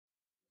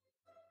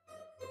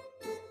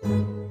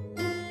Welcome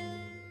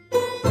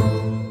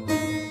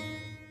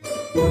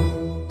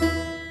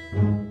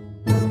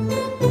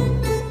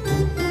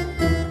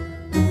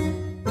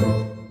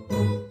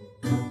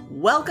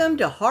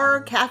to Horror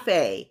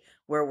Cafe,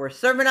 where we're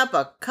serving up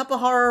a cup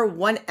of horror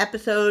one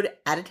episode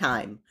at a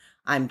time.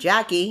 I'm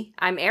Jackie.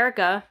 I'm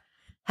Erica.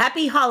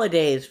 Happy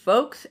holidays,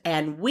 folks.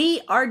 And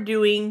we are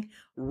doing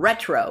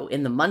retro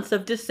in the months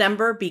of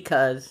December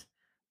because,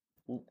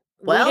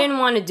 well, we didn't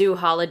want to do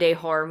holiday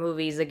horror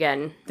movies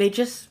again. They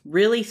just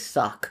really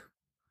suck.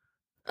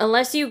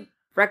 Unless you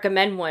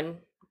recommend one,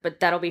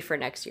 but that'll be for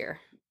next year.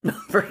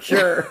 For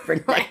sure, for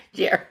next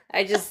year.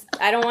 I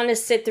don't want to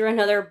sit through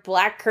another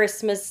Black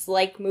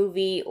Christmas-like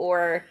movie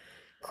or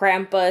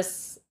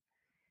Krampus.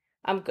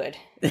 I'm good.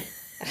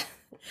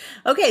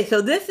 Okay,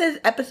 so this is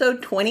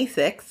episode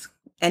 26,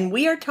 and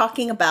we are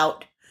talking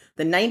about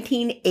the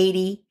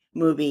 1980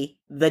 movie,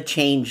 The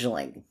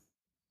Changeling.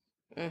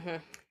 Mm-hmm.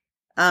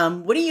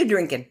 What are you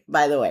drinking,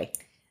 by the way?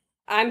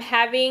 I'm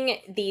having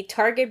the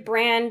Target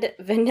brand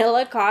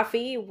vanilla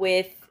coffee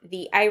with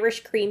the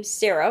Irish cream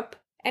syrup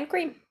and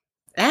cream.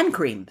 And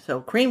cream,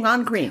 so cream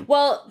on cream.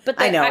 Well, but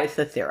I know it's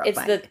the syrup.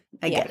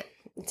 I get it.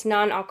 It's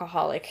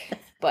non-alcoholic,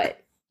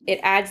 but it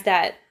adds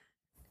that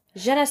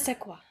je ne sais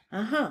quoi.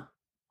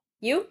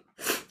 You?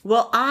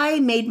 Well,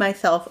 I made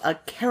myself a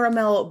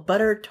caramel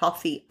butter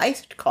toffee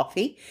iced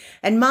coffee,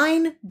 and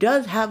mine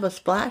does have a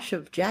splash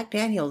of Jack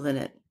Daniels in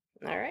it.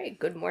 All right.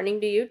 Good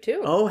morning to you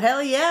too. Oh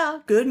hell yeah!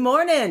 Good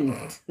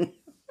morning.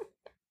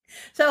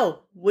 So,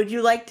 would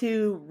you like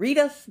to read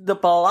us the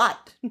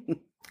plot?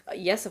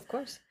 Yes, of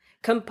course.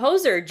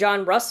 Composer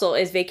John Russell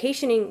is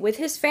vacationing with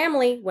his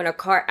family when a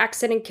car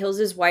accident kills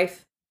his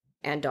wife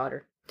and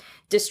daughter.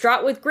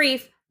 Distraught with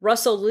grief,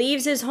 Russell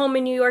leaves his home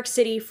in New York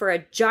City for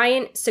a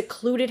giant,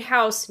 secluded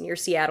house near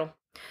Seattle.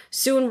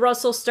 Soon,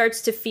 Russell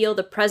starts to feel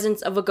the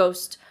presence of a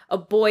ghost, a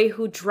boy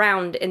who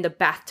drowned in the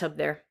bathtub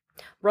there.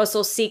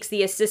 Russell seeks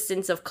the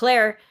assistance of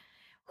Claire,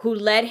 who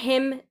led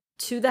him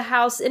to the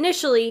house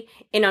initially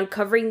in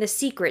uncovering the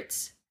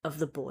secrets of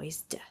the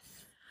boy's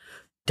death.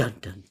 Dun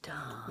dun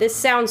dun. This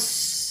sounds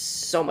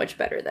so much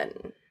better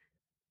than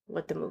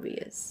what the movie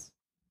is.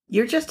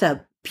 You're just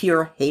a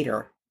pure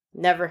hater.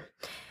 Never.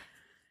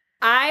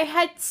 I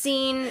had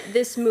seen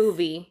this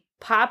movie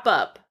pop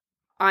up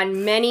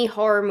on many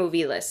horror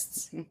movie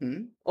lists.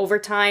 Mm-hmm. Over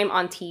time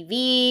on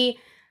TV,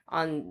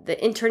 on the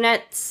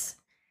internets.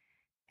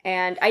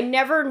 And I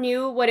never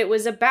knew what it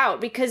was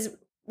about because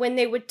when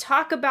they would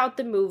talk about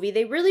the movie,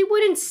 they really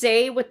wouldn't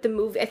say what the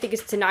movie, I think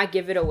it's to not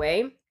give it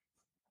away.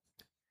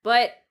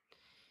 But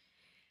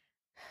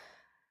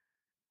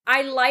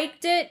I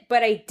liked it,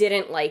 but I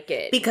didn't like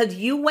it. Because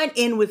you went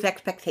in with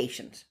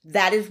expectations.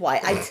 That is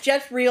why. I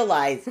just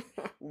realized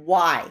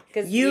why.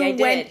 You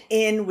went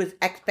in with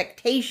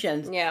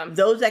expectations. Yeah.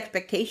 Those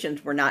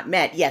expectations were not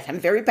met. Yes, I'm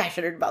very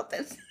passionate about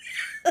this.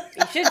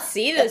 You should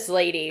see this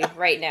lady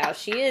right now.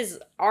 She is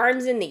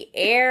arms in the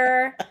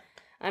air.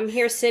 I'm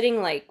here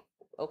sitting like,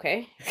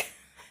 okay.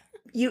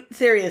 But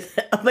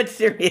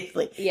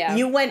seriously. Yeah,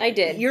 I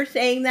did. You're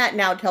saying that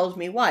now tells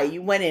me why.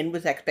 You went in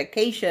with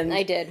expectations.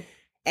 I did.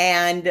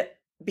 And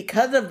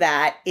because of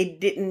that, it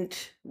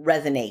didn't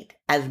resonate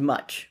as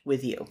much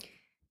with you.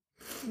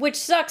 Which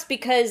sucks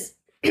because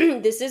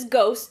this is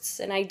ghosts,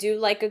 and I do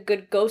like a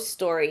good ghost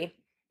story.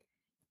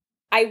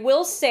 I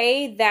will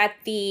say that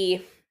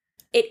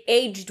it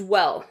aged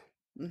well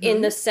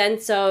in the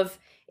sense of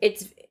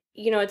it's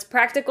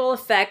practical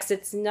effects.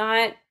 It's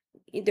not,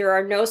 there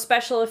are no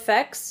special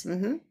effects.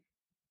 Mm-hmm.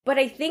 But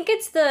I think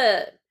it's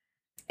the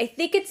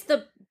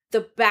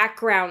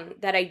background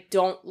that I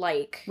don't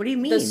like. What do you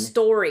mean? The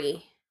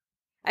story.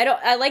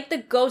 I like the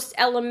ghost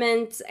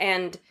element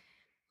and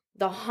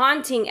the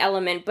haunting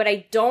element, but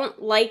I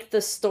don't like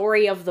the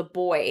story of the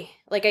boy.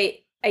 Like,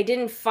 I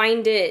didn't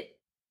find it...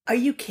 Are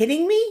you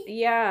kidding me?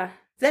 Yeah.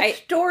 That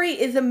story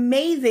is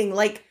amazing.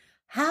 Like,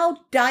 how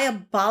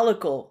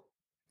diabolical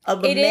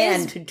of a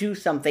man to do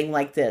something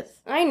like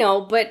this. I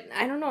know, but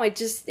I don't know.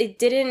 It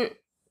didn't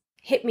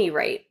hit me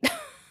right.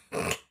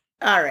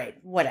 All right,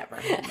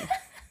 whatever.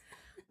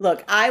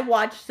 Look, I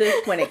watched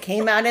this when it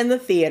came out in the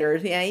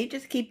theaters. Yeah, you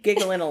just keep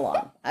giggling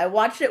along. I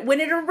watched it when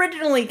it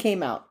originally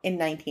came out in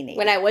 1980.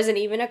 When I wasn't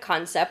even a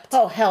concept.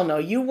 Oh, hell no.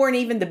 You weren't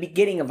even the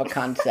beginning of a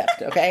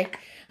concept, okay?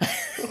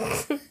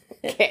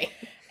 Okay.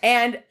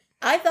 And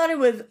I thought it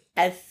was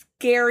as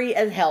scary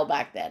as hell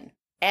back then.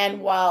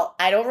 And while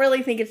I don't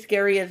really think it's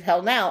scary as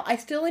hell now, I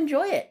still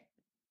enjoy it.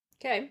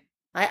 Okay.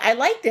 I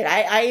liked it.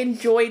 I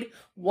enjoyed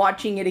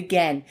watching it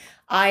again.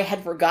 I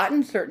had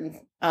forgotten certain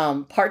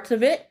parts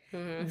of it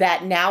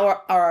that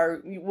now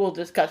are we'll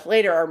discuss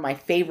later are my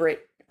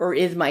favorite or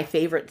is my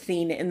favorite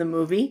scene in the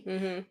movie.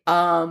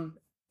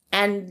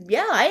 And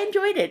yeah, I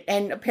enjoyed it.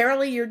 And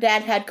apparently your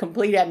dad had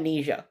complete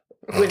amnesia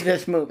with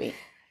this movie.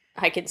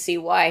 I can see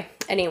why.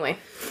 Anyway.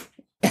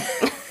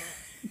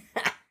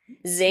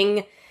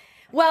 Zing.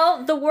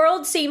 Well, the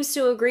world seems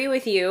to agree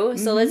with you,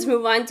 so let's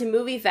move on to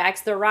movie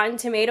facts. The Rotten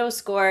Tomatoes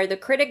score, the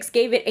critics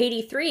gave it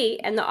 83,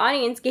 and the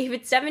audience gave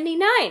it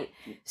 79.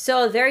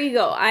 So there you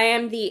go. I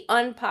am the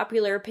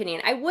unpopular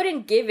opinion. I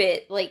wouldn't give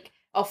it, like,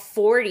 a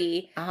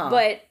 40,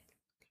 but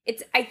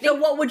it's, I think... So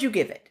what would you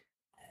give it?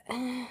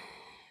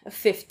 A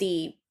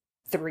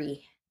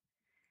 53.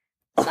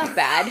 It's not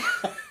bad.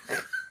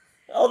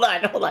 Hold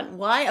on.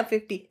 Why a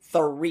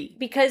 53?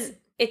 Because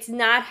it's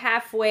not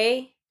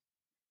halfway.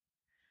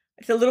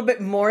 It's a little bit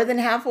more than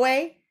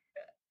halfway.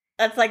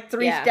 That's like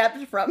 3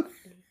 steps from.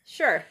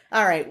 Sure.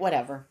 All right,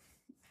 whatever.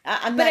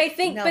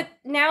 But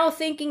now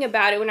thinking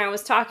about it, when I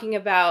was talking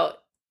about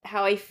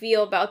how I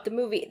feel about the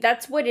movie,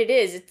 that's what it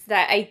is. It's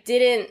that I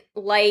didn't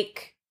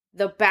like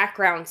the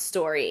background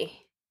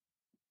story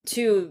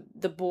to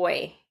the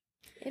boy.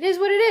 It is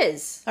what it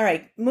is. All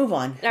right, move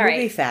on.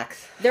 Movie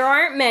facts. There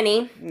aren't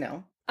many.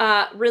 No.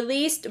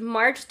 Released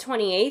March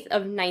 28th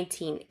of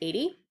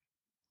 1980.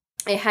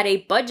 It had a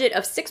budget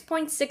of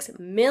 $6.6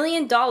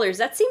 million.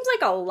 That seems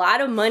like a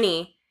lot of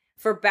money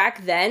for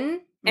back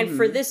then and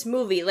for this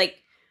movie.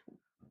 Like,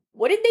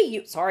 what did they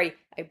use? Sorry,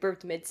 I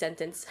burped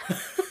mid-sentence.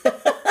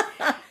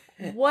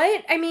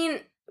 What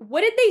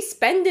did they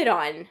spend it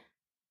on?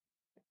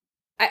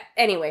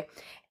 Anyway,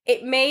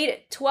 it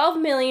made $12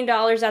 million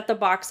at the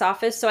box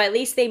office, so at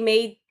least they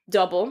made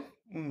double.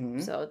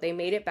 So they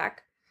made it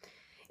back.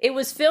 It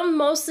was filmed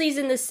mostly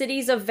in the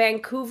cities of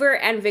Vancouver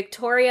and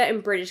Victoria in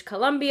British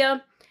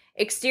Columbia.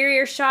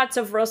 Exterior shots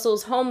of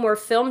Russell's home were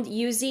filmed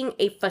using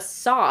a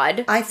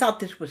facade. I thought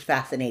this was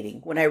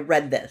fascinating when I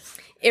read this.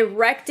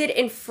 Erected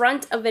in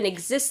front of an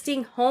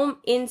existing home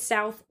in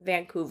South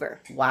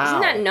Vancouver. Wow.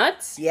 Isn't that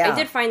nuts? Yeah. I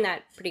did find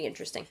that pretty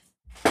interesting.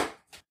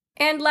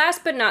 And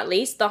last but not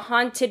least, the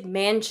Haunted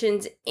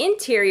Mansion's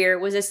interior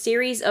was a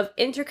series of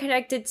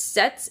interconnected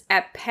sets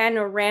at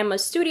Panorama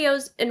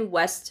Studios in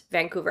West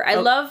Vancouver. I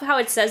love how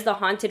it says the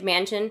Haunted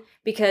Mansion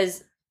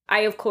because I,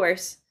 of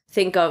course,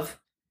 think of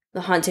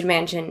the Haunted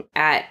Mansion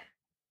at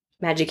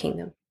Magic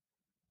Kingdom.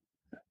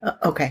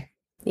 Okay.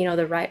 You know,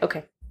 the ride?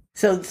 Okay.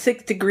 So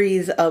 6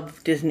 degrees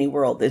of Disney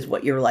World is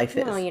what your life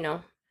is. Well, you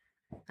know,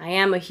 I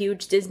am a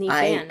huge Disney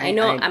fan. I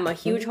know I'm a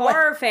huge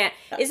horror fan.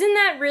 Isn't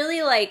that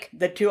really like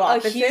the two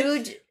opposites? A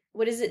huge,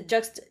 what is it,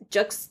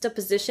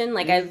 juxtaposition?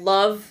 Like I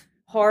love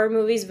horror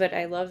movies, but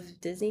I love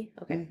Disney.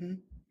 Okay.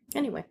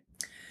 Anyway.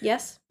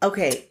 Yes?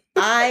 Okay.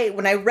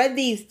 When I read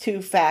these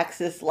 2 facts,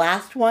 this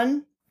last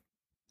one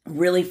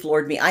really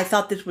floored me. I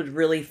thought this was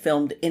really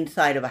filmed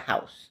inside of a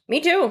house. Me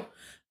too.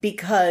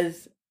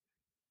 Because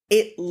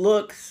it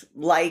looks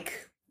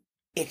like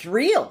it's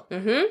real.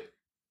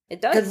 It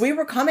does. Because we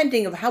were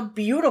commenting of how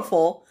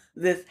beautiful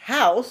this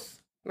house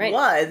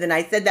was. And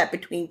I said that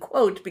between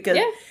quotes because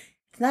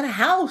it's not a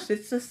house,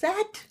 it's a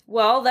set.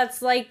 Well,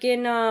 that's like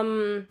in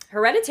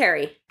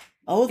Hereditary.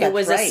 Oh, that's right. It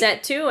was a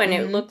set too, and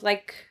it looked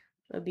like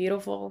a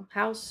beautiful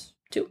house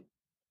too.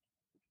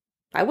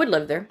 I would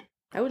live there.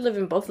 I would live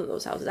in both of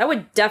those houses. I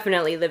would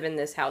definitely live in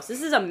this house.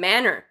 This is a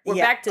manor. We're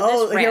back to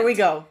this rant. Here we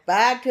go.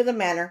 Back to the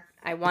manor.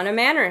 I want a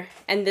manor.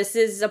 And this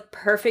is a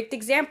perfect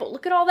example.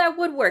 Look at all that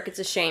woodwork. It's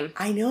a shame.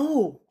 I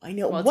know.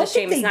 Well, it's a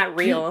shame it's not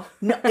real.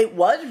 No, it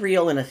was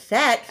real in a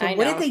set. So I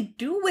what know. did they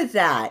do with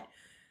that?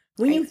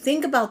 When you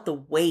think about the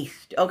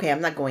waste. Okay,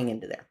 I'm not going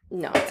into there.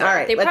 No. All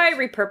right. They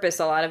probably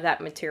repurpose a lot of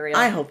that material.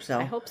 I hope so.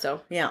 I hope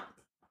so. Yeah.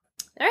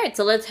 All right.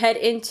 So let's head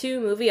into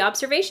movie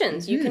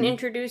observations. You can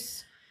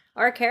introduce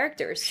our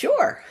characters.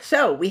 Sure.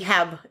 So we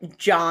have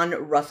John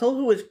Russell,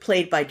 who is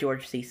played by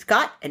George C.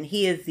 Scott, and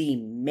he is the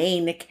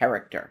main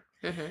character.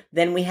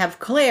 Then we have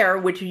Claire,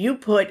 which you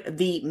put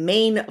the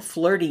main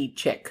flirty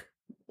chick.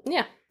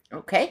 Yeah.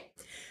 Okay.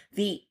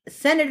 The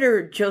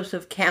Senator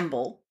Joseph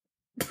Campbell.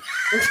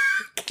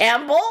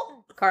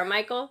 Campbell?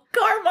 Carmichael?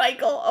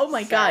 Oh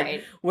my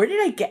God. Where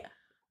did I get?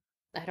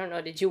 I don't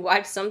know. Did you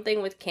watch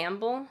something with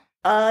Campbell?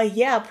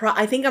 Yeah,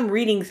 I think I'm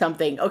reading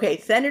something. Okay,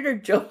 Senator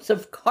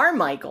Joseph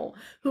Carmichael,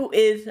 who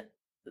is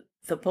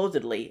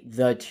supposedly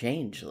the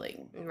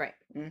Changeling. Right.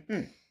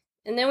 And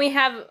then we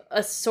have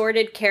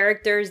assorted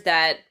characters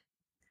that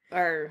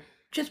are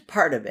just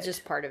part of it.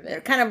 They're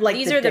kind of like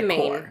these are decor. the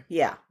main.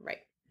 Yeah. Right.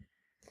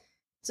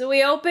 So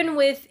we open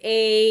with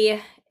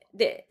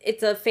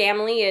it's a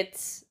family.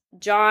 It's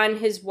John,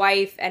 his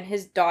wife, and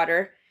his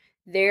daughter.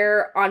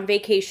 They're on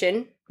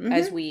vacation,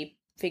 as we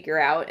figure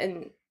out,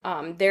 and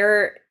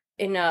they're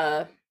in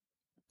a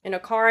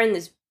car in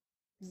this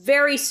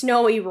very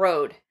snowy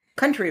road.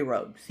 Country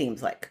road,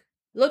 seems like.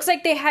 Looks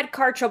like they had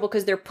car trouble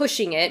because they're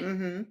pushing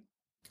it.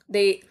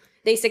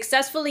 They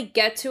successfully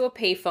get to a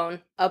payphone.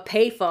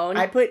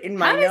 I put in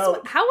my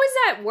note. How is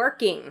that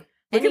working?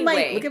 Look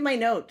at my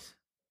notes.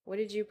 What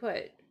did you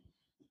put?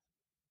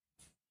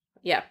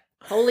 Yeah.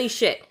 Holy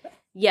shit.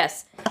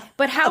 Yes.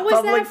 But how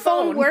was that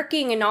phone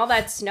working in all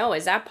that snow?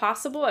 Is that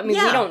possible? I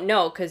mean, we don't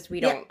know because we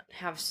don't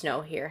have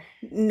snow here.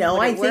 No,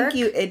 I think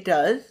it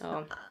does.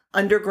 Oh.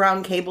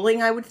 Underground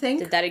cabling, I would think.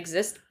 Did that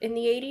exist in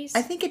the 80s?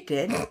 I think it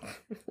did.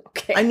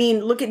 Okay. I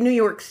mean, look at New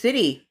York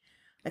City.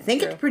 I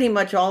think it's pretty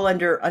much all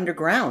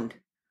underground.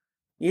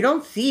 You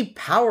don't see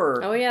power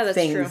that's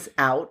things true.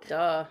 out.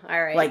 Duh.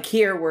 All right. Like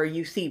here where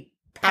you see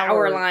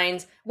power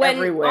lines. When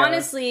everywhere.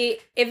 Honestly,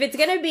 if it's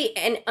going to be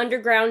an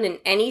underground in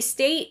any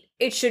state,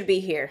 it should be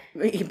here.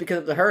 Because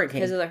of the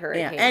hurricane. Because of the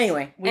hurricane. Yeah.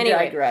 Anyway, we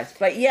digress.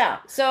 But yeah.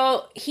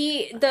 So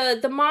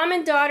the mom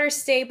and daughter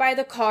stay by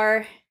the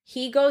car.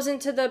 He goes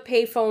into the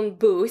payphone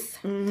booth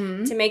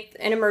to make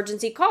an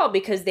emergency call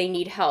because they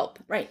need help.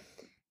 Right.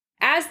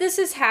 As this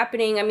is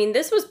happening, I mean,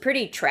 this was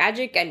pretty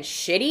tragic and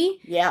shitty.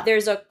 Yeah.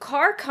 There's a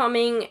car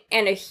coming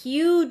and a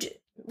huge,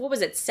 what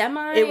was it,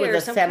 semi? It was or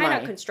a some semi.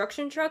 kind of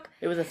construction truck?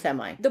 It was a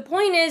semi. The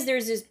point is,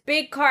 there's this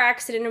big car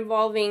accident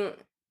involving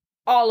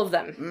all of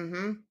them.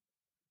 Mm-hmm.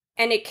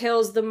 And it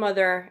kills the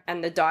mother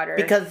and the daughter.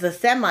 Because the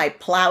semi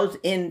plows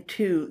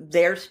into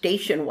their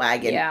station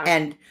wagon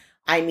and,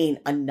 I mean,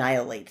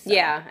 annihilates them.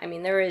 Yeah, I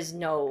mean, there is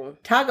no...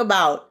 Talk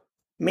about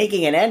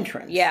making an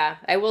entrance. Yeah,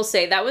 I will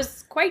say that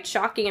was quite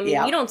shocking. I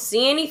mean, you don't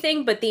see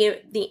anything, but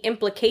the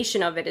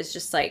implication of it is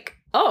just like,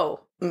 oh,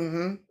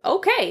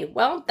 okay,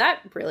 well, that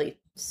really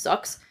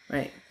sucks.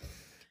 Right.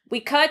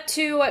 We cut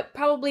to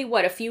probably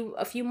a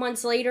few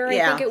months later. I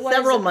think it was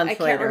several months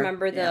later. I can't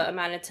remember the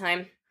amount of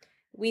time.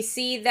 We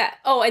see that.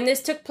 Oh, and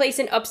this took place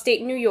in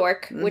upstate New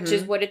York, which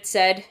is what it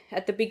said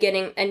at the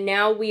beginning. And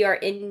now we are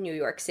in New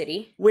York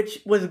City, which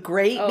was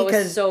great because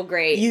it was so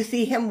great. You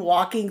see him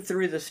walking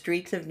through the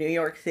streets of New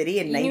York City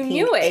in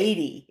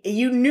 1980.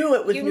 You knew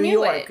it was New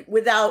York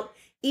without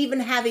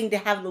even having to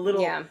have the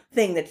little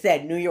thing that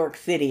said New York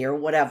City or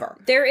whatever.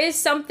 There is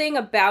something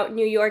about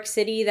New York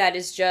City that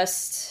is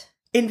just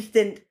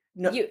instant.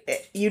 No,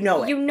 you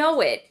know it. You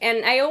know it.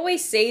 And I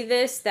always say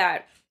this,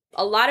 that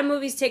a lot of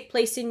movies take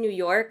place in New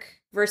York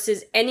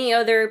versus any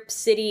other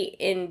city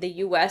in the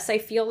U.S. I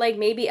feel like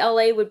maybe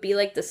L.A. would be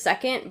like the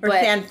second. Or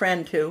but San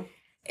Fran too.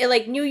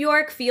 Like New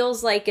York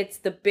feels like it's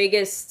the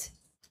biggest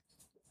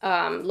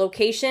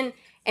location.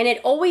 And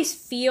it always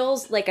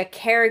feels like a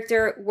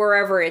character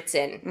wherever it's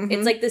in.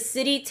 It's like the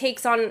city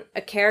takes on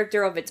a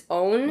character of its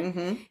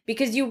own.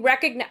 Because you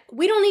recognize...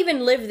 We don't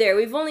even live there.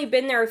 We've only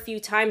been there a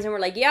few times and we're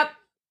like, yep,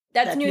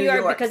 that's New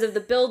York because of the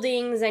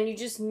buildings. And you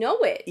just know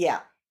it. Yeah.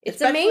 It's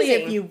especially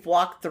amazing. If you've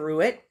walked through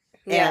it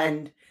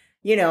and...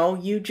 You know,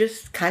 you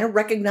just kind of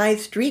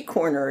recognize street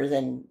corners,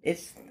 and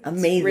it's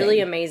amazing. It's really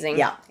amazing.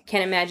 Yeah. I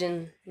can't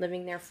imagine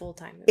living there full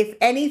time. If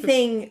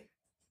anything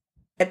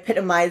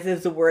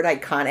epitomizes the word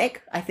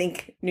iconic, I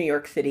think New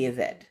York City is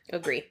it.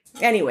 Agree.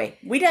 Anyway,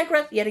 we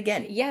digress yet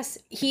again. Yes.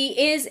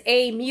 He is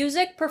a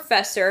music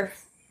professor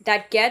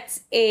that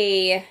gets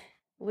a...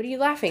 What are you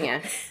laughing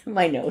at?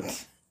 My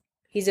notes.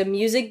 He's a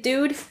music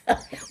dude.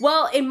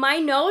 Well, in my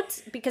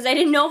notes, because I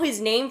didn't know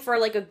his name for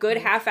like a good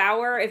half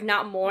hour, if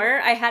not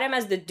more, I had him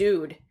as the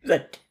dude.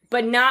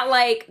 But not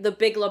like the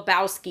Big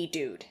Lebowski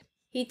dude.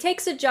 He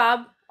takes a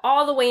job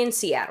all the way in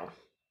Seattle.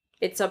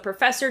 It's a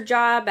professor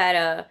job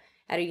at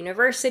a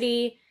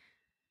university,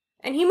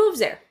 and he moves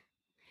there.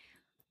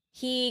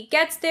 He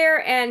gets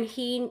there and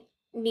he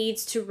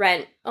needs to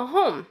rent a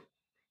home.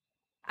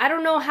 I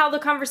don't know how the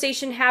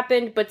conversation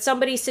happened, but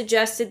somebody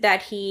suggested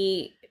that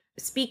he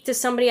speak to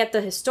somebody at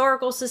the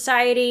Historical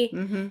Society.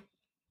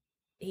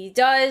 He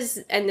does,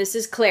 and this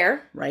is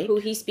Claire, who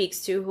he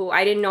speaks to, who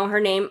I didn't know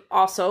her name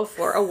also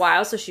for a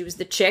while, so she was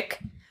the chick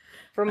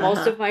for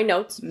most of my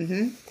notes.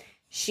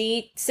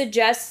 She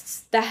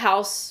suggests the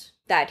house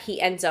that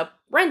he ends up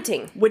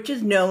renting. Which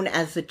is known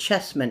as the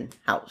Chessman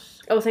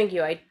House. Oh, thank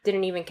you. I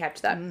didn't even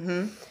catch that.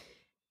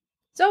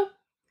 So,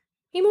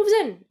 he moves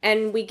in,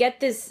 and we get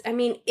this, I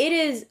mean, it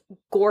is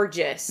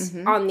gorgeous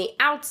on the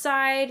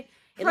outside.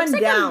 It looks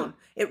like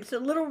it's a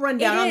little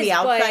rundown on the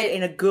outside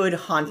in a good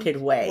haunted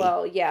way.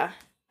 Well, yeah.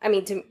 I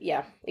mean,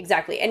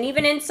 exactly. And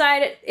even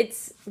inside,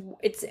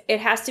 it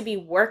has to be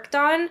worked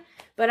on.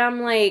 But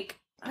I'm like,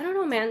 I don't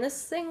know, man.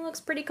 This thing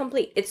looks pretty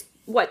complete. It's,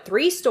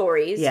 3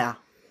 stories? Yeah.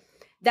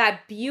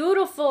 That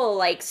beautiful,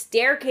 like,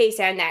 staircase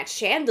and that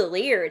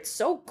chandelier. It's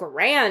so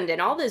grand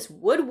and all this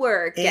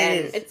woodwork.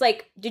 It's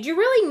like, did you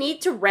really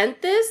need to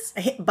rent this?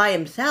 By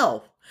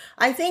himself.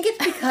 I think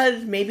it's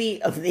because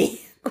maybe of the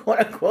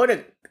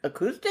quote-unquote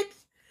acoustics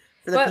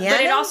for the piano.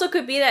 But it also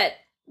could be that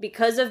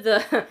because of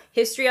the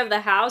history of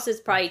the house, it's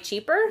probably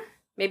cheaper.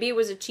 Maybe it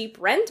was a cheap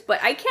rent,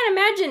 but I can't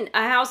imagine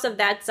a house of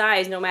that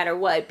size, no matter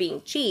what,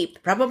 being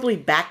cheap. Probably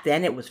back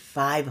then it was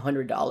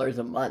 $500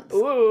 a month.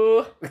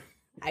 Ooh.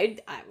 I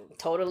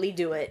totally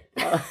do it.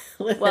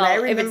 Listen,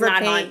 well, if it's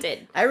not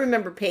haunted. I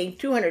remember paying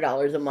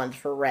 $200 a month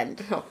for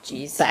rent. Oh,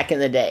 jeez. Back in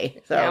the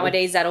day. So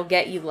nowadays, that'll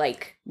get you,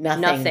 like,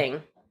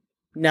 nothing.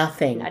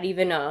 Not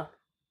even a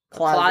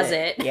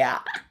closet. Yeah.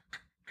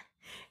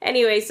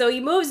 Anyway, so he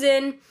moves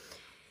in.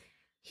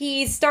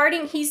 He's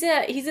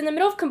in the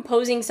middle of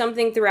composing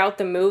something throughout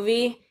the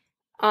movie.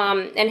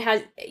 And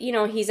has,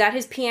 he's at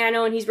his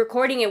piano and he's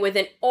recording it with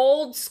an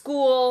old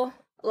school,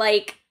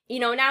 like,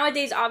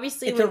 nowadays,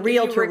 obviously, it's a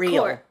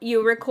reel-to-reel.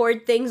 You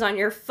record things on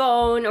your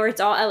phone or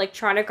it's all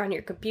electronic on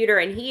your computer,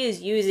 and he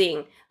is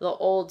using the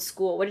old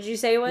school. What did you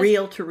say it was?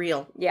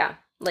 Reel-to-reel. Yeah.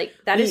 Like,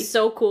 that is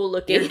so cool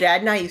looking. Your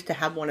dad and I used to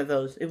have one of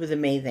those. It was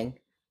amazing.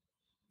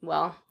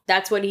 Well,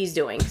 that's what he's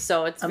doing.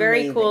 So it's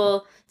very Amazing.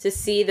 cool to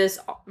see this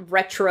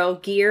retro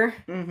gear.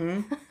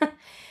 Mm-hmm.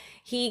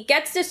 He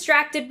gets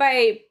distracted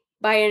by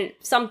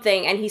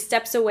something and he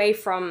steps away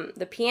from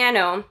the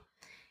piano.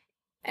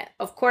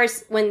 Of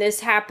course, when this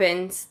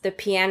happens, the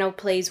piano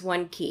plays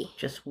one key.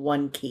 Just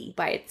one key.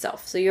 By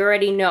itself. So you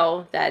already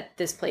know that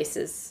this place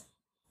is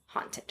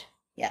haunted.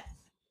 Yes.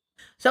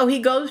 So he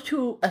goes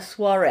to a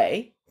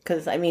soiree,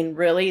 because, I mean,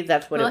 really,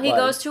 that's what it was. Well, he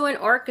goes to an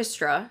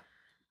orchestra.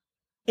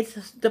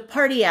 It's the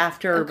party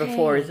after or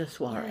before is a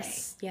soiree.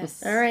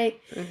 Yes. All right.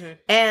 Mm-hmm.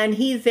 And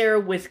he's there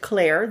with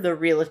Claire, the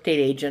real estate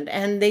agent,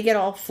 and they get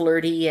all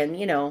flirty and,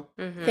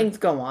 things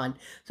go on.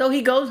 So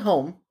he goes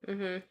home.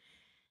 Mm-hmm.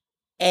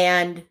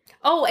 And...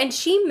 Oh, and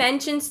she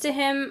mentions to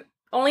him,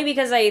 only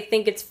because I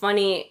think it's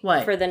funny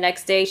for the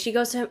next day, she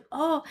goes to him,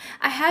 oh,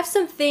 I have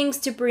some things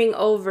to bring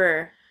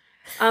over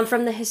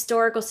from the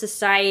Historical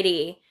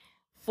Society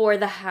for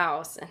the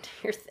house. And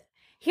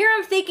here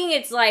I'm thinking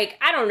it's like,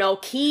 I don't know,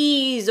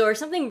 keys or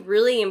something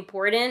really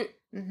important.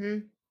 Mm-hmm.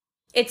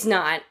 It's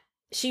not.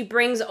 She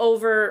brings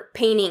over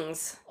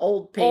paintings.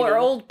 Old paintings. Or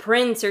old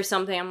prints or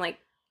something. I'm like,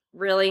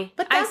 really?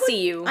 But I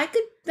see you.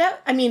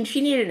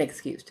 She needed an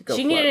excuse to go.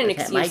 She needed an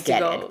excuse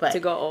to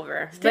go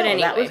over. Still, but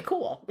anyway, that was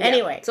cool. Yeah.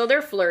 Anyway, so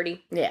they're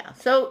flirty. Yeah.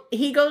 So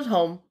he goes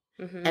home,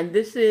 and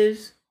this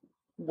is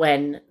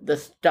when the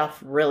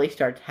stuff really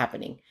starts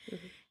happening.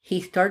 Mm-hmm.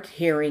 He starts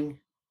hearing.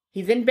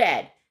 He's in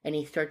bed, and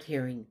he starts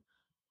hearing,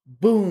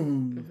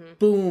 boom,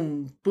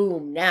 boom,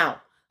 boom.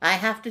 Now, I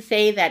have to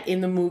say that in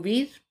the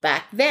movies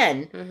back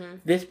then,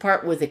 this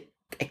part was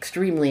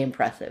extremely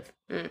impressive.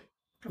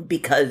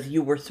 Because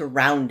you were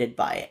surrounded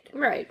by it.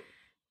 Right.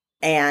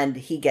 And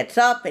he gets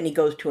up and he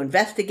goes to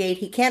investigate.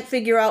 He can't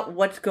figure out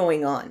what's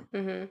going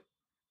on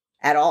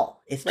at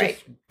all. It's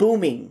just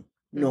booming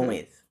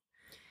noise.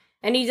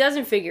 And he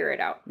doesn't figure it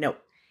out. No.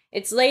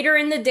 It's later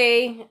in the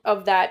day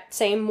of that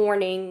same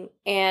morning,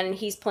 and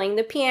he's playing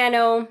the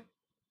piano.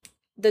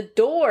 The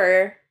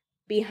door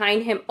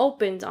behind him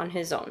opens on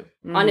its own.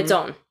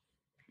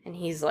 And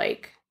he's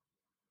like,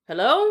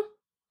 hello?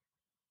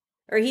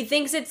 Or he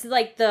thinks it's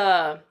like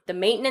the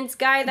maintenance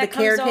guy that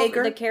comes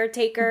over. The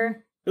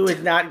caretaker. Who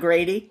is not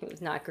Grady. Who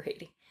is not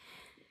Grady.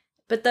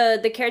 But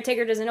the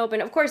caretaker doesn't open.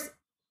 Of course,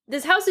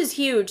 this house is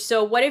huge,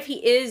 so what if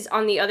he is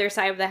on the other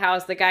side of the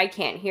house? The guy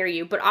can't hear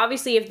you. But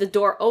obviously, if the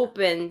door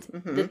opened,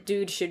 the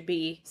dude should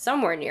be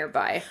somewhere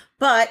nearby.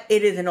 But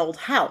it is an old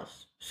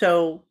house.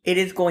 So it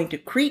is going to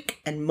creak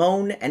and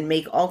moan and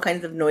make all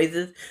kinds of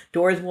noises.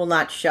 Doors will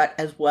not shut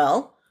as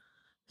well.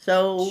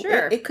 So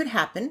it could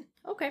happen.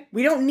 Okay.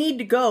 We don't need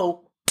to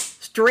go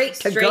straight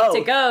to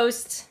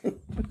Ghost.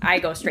 I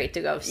go straight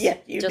to Ghost. Yeah,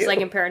 you Just do. like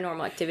in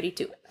Paranormal Activity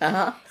 2.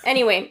 Uh-huh.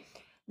 Anyway,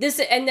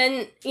 and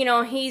then,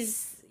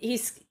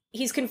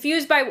 he's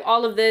confused by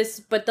all of this,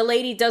 but the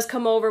lady does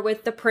come over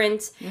with the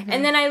print.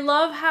 And then I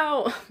love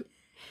how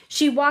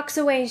she walks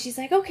away and she's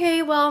like,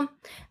 okay, well,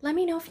 let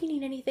me know if you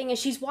need anything. And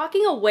she's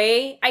walking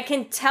away. I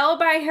can tell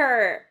by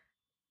her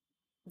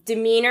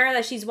demeanor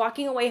that she's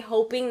walking away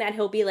hoping that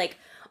he'll be like,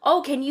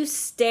 oh, can you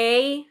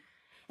stay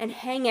and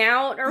hang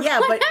out or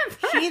whatever? But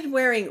she's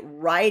wearing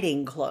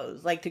riding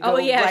clothes, like to go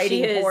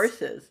riding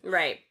horses.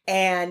 Right.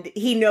 And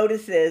he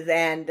notices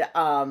and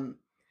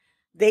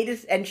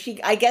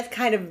she, I guess,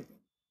 kind of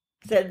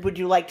said, would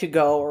you like to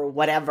go or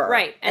whatever?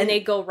 Right. And they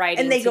go riding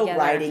And they together. go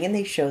riding and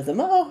they show them,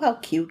 oh, how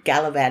cute,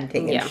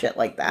 gallivanting and shit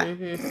like that.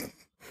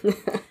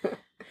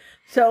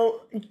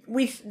 So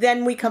we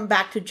come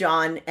back to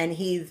John and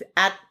he's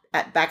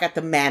back at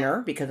the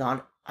manor because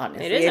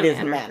honestly, it is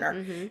a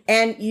manor.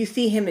 And you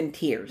see him in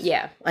tears.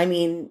 Yeah. I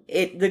mean,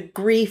 the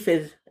grief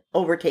is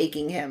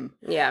overtaking him.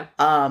 Yeah.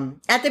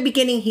 At the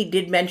beginning, he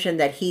did mention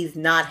that he's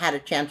not had a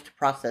chance to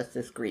process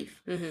this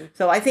grief.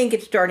 So I think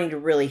it's starting to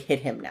really hit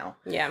him now.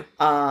 Yeah.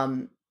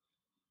 And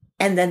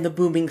then the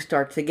booming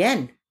starts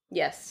again.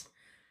 Yes.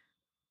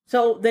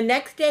 So the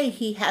next day,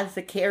 he has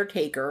the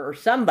caretaker or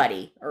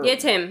somebody.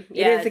 It's him.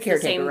 Yeah, it is the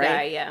caretaker, same right?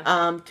 guy,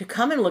 yeah. To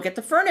come and look at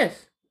the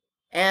furnace.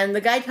 And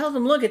the guy tells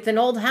him, look, it's an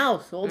old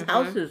house. Old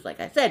houses, like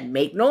I said,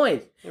 make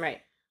noise. Right.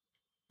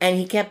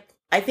 And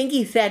I think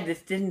he said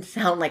this didn't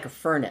sound like a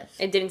furnace.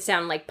 It didn't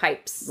sound like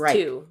pipes, right.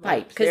 too.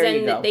 Pipes, because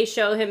then they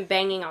show him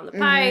banging on the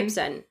pipes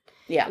and,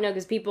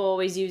 because people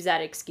always use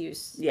that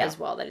excuse as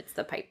well, that it's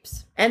the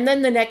pipes. And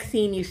then the next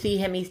scene, you see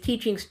him, he's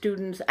teaching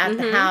students at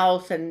the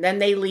house, and then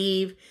they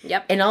leave.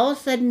 Yep. And all of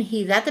a sudden,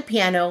 he's at the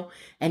piano,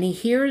 and he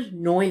hears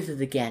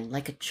noises again,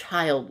 like a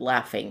child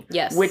laughing.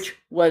 Yes. Which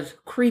was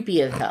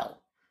creepy as hell.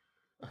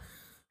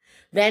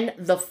 Then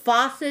the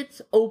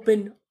faucets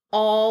open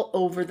all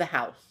over the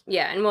house.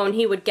 Yeah, and when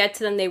he would get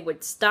to them, they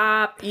would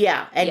stop.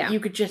 Yeah, and you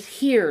could just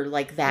hear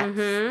like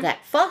that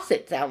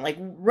faucet sound, like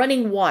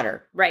running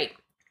water. Right.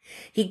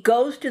 He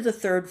goes to the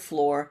third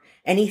floor,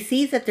 and he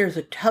sees that there's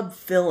a tub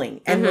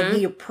filling. And when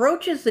he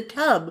approaches the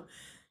tub,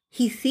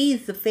 he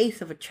sees the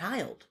face of a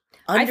child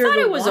under I thought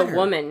the it was water. a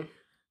woman.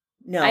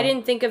 No. I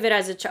didn't think of it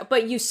as a child,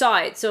 but you saw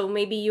it, so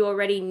maybe you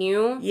already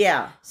knew.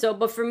 Yeah. So,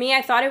 but for me,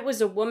 I thought it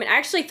was a woman. I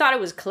actually thought it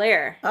was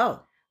Claire.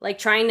 Oh. Like,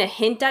 trying to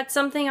hint at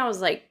something. I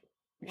was like,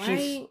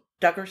 why?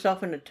 stuck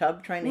herself in a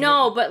tub trying to...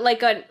 No, but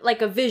like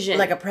a vision.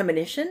 Like a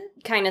premonition?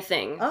 Kind of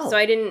thing. Oh. So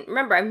I didn't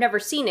remember. I've never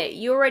seen it.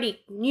 You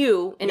already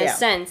knew, in a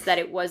sense, that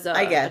it was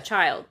a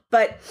child.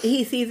 But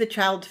he sees a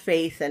child's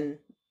face and...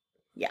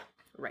 Yeah.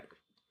 Right.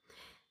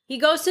 He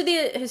goes to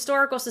the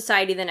Historical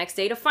Society the next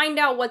day to find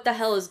out what the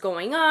hell is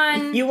going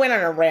on. You went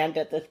on a rant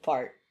at this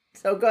part.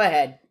 So go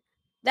ahead.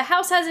 The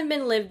house hasn't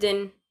been lived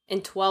in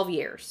 12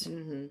 years.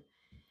 Mm-hmm.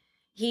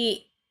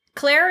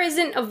 Claire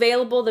isn't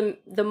available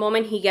the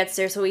moment he gets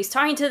there, so he's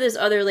talking to this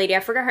other lady. I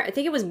forgot her. I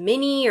think it was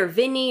Minnie or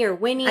Vinny or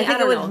Winnie. I think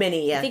it was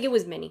Minnie, yeah. I think it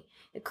was Minnie.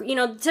 You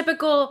know,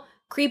 typical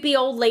creepy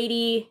old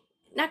lady.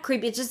 Not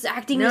creepy, it's just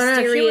acting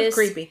mysterious. No, she was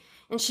creepy.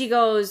 And she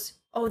goes,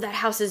 oh, that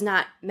house is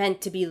not meant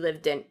to be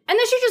lived in. And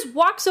then she just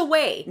walks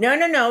away.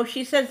 No.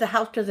 She says the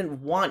house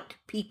doesn't want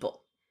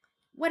people.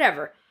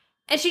 Whatever.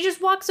 And she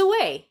just walks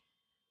away.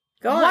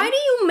 Go on. Why do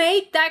you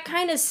make that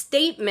kind of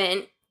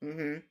statement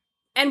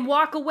and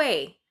walk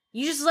away?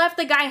 You just left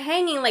the guy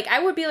hanging. Like, I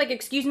would be like,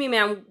 excuse me,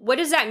 ma'am, what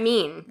does that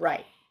mean?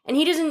 Right. And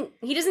he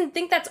doesn't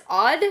think that's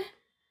odd?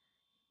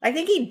 I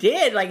think he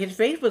did. Like, his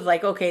face was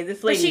like, okay,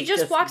 this lady... But she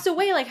just walks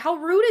away. Like, how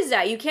rude is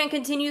that? You can't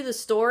continue the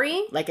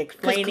story? Like,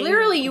 explaining... Because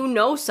clearly you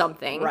know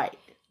something. Right.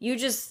 You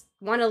just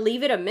want to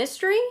leave it a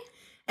mystery?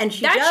 And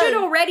that should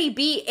already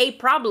be a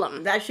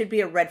problem. That should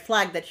be a red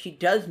flag that she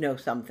does know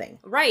something.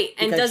 Right,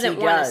 and doesn't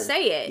want to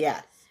say it.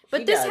 Yes.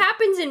 But this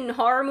happens in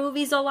horror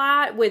movies a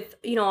lot with,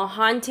 a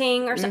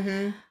haunting or something.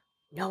 Mm-hmm.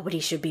 Nobody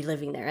should be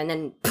living there. And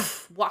then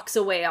poof, walks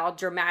away all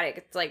dramatic.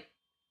 It's like,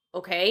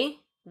 okay,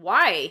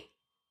 why?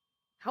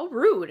 How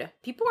rude.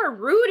 People are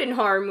rude in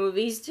horror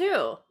movies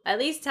too. At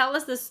least tell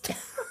us the story.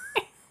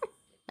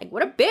 Like,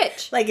 what a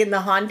bitch. Like in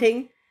The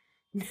Haunting?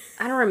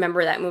 I don't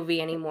remember that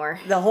movie anymore.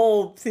 The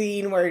whole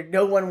scene where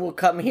no one will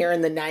come here in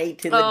the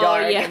night, in the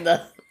dark. Yeah. And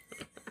the...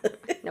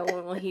 No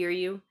one will hear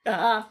you.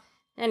 Uh-huh.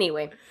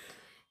 Anyway,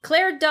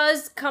 Claire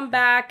does come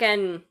back,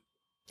 and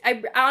I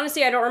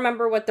don't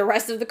remember what the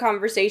rest of the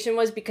conversation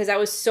was because I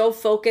was so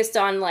focused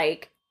on,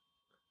 like,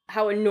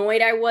 how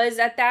annoyed I was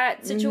at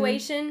that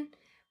situation. Mm-hmm.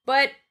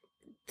 But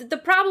the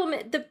problem,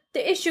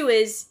 the issue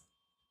is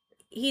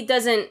he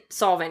doesn't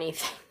solve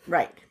anything.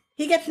 Right.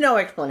 He gets no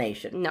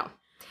explanation. No.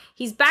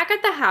 He's back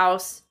at the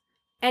house,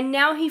 and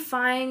now he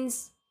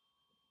finds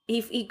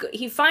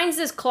he finds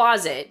this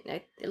closet.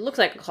 It looks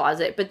like a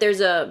closet, but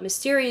there's a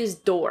mysterious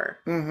door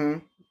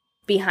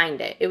behind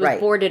it. It was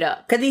boarded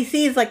up. Because he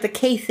sees, like, the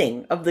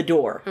casing of the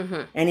door.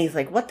 Mm-hmm. And he's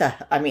like, what the...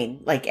 I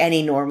mean, like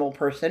any normal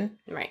person.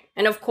 Right.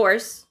 And, of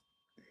course,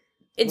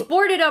 it's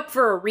boarded up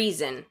for a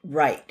reason.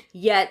 Right.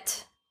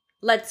 Yet,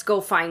 let's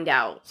go find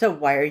out. So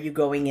why are you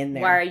going in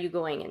there? Why are you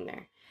going in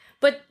there?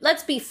 But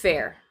let's be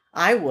fair.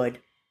 I would.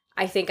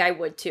 I think I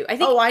would, too. I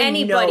think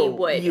anybody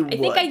would. I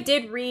think I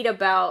did read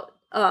about...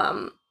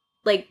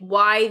 like,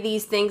 why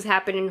these things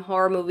happen in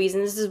horror movies,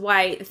 and this is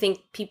why I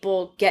think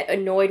people get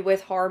annoyed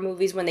with horror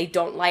movies when they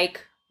don't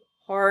like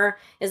horror,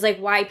 is, like,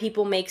 why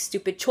people make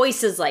stupid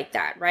choices like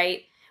that,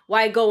 right?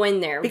 Why go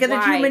in there? Because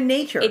it's human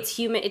nature.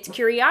 It's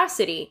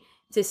curiosity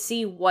to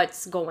see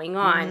what's going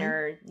on,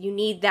 or you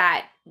need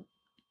that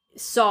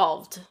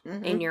solved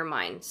in your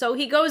mind. So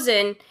he goes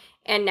in,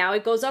 and now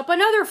it goes up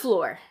another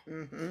floor.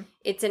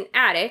 It's an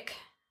attic,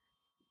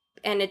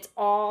 and it's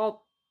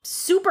all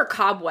super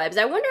cobwebs.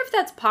 I wonder if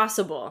that's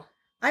possible.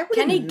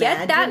 Can he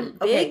get that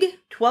big? Okay,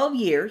 12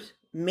 years,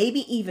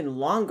 maybe even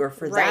longer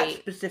for that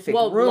specific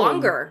room. Well,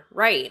 longer,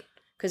 right.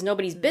 Because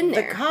nobody's been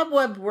there. The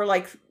cobwebs were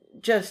like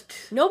just...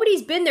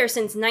 Nobody's been there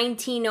since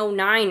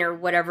 1909 or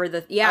whatever.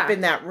 Up in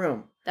that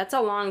room. That's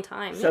a long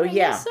time. So, I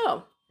guess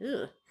so.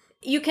 Ugh.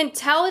 You can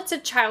tell it's a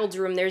child's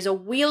room. There's a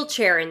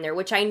wheelchair in there,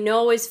 which I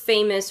know is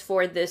famous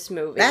for this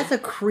movie. That's a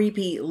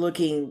creepy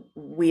looking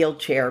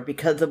wheelchair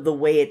because of the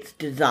way it's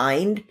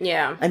designed.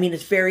 Yeah. I mean,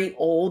 it's very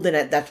old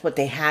and that's what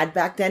they had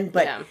back then,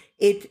 but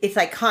it's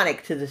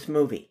iconic to this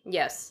movie.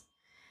 Yes.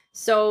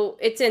 So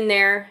it's in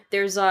there.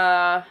 There's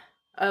a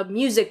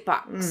music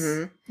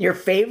box. Your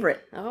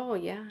favorite. Oh,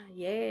 yeah.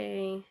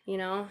 Yay.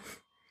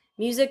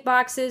 Music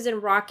boxes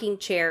and rocking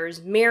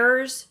chairs,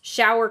 mirrors,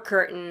 shower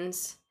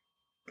curtains.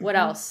 What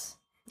else?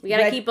 We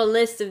gotta keep a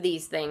list of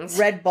these things.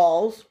 Red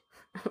balls.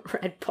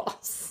 Red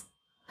balls.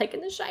 Like in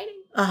The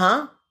Shining.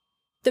 Uh-huh.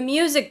 The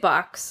music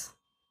box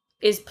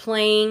is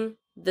playing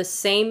the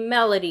same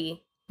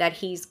melody that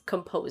he's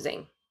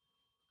composing,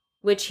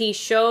 which he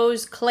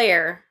shows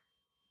Claire,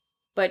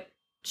 but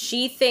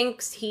she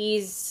thinks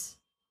he's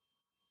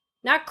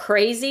not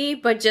crazy,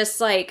 but just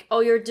like,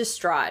 oh, you're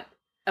distraught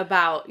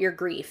about your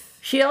grief.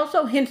 She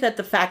also hints at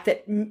the fact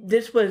that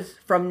this was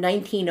from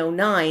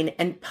 1909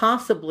 and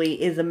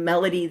possibly is a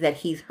melody that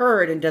he's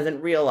heard and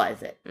doesn't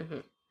realize it.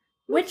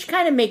 Which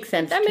kind of makes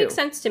sense, That makes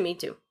sense to me,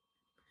 too.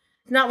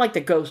 It's not like the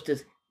ghost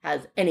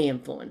has any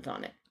influence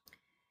on it.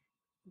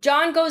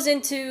 John goes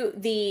into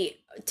the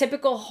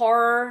typical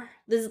horror,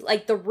 this is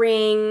like The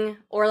Ring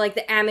or like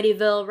the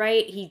Amityville,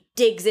 right? He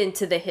digs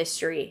into the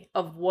history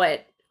of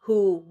what,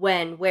 who,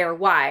 when, where,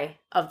 why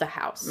of the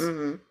house.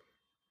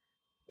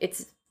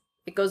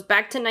 It goes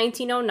back to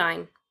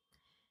 1909.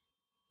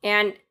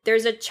 And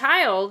there's a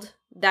child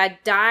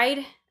that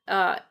died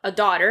a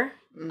daughter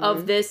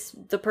of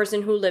the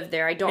person who lived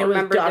there. I don't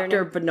remember their name.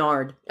 Dr.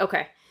 Bernard.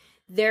 Okay.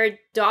 Their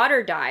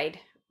daughter died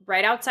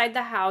right outside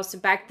the house.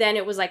 Back then,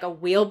 it was like a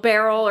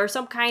wheelbarrow or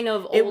some kind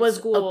of old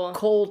school... a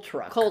coal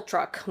truck. Coal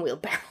truck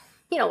wheelbarrow.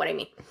 You know what I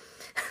mean.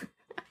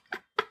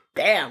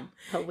 Damn.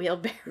 A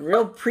wheelbarrow.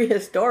 Real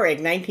prehistoric,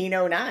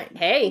 1909.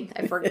 Hey,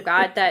 I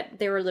forgot that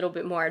they were a little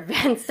bit more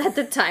advanced at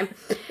the time.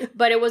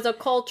 But it was a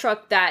coal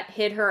truck that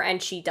hit her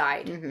and she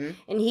died.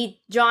 And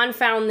John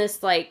found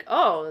this like,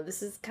 oh,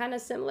 this is kind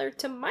of similar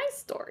to my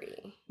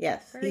story.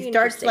 Yes. Very he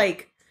starts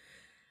like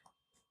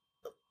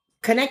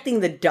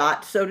connecting the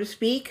dots, so to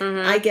speak,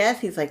 I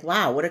guess. He's like,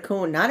 wow, what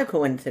not a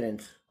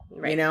coincidence,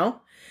 you know?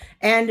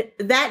 And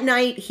that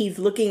night he's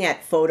looking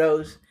at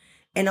photos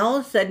and all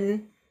of a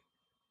sudden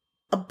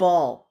a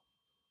ball,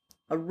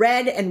 a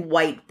red and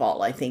white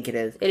ball, I think it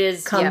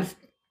is, comes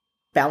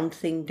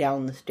bouncing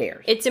down the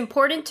stairs. It's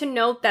important to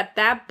note that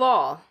that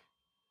ball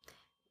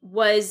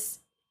was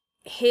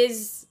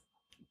his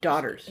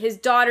daughter's,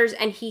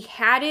 and he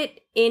had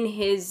it in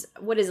his,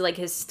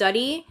 his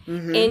study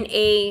in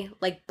a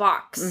like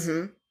box.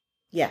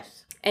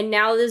 Yes. And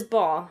now this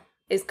ball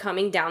is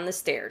coming down the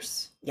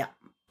stairs. Yeah.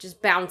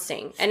 Just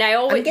bouncing. And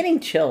I'm getting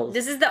chills.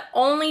 This is the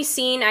only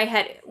scene I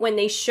had when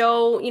they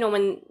show,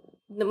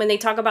 when they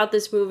talk about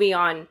this movie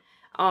on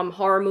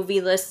horror movie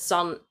lists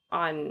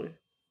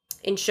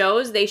in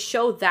shows, they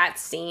show that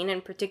scene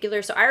in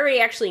particular. So I already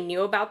actually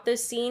knew about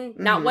this scene,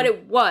 not what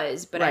it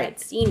was, but I had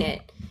seen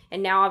it.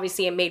 And now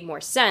obviously it made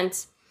more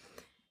sense.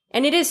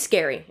 And it is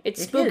scary.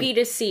 It's spooky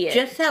to see it.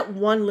 Just that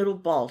one little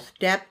ball,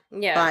 step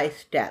by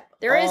step.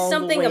 There is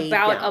something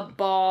about a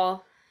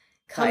ball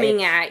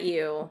coming at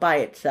you. By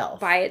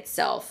itself.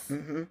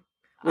 With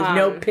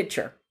no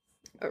picture.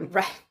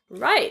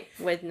 Right.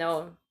 With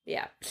no...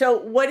 Yeah. So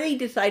what he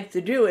decides to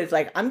do is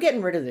like, I'm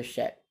getting rid of this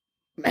shit.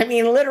 I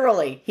mean,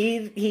 literally.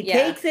 He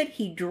takes it,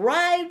 he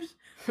drives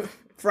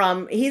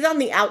he's on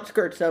the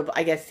outskirts of,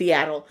 I guess,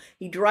 Seattle.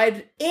 He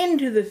drives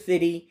into the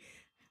city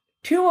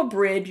to a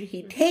bridge.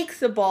 He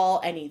takes the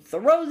ball and he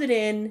throws it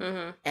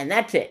in and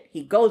that's it.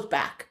 He goes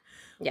back.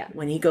 Yeah.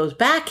 When he goes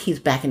back, he's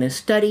back in his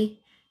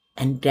study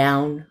and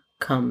down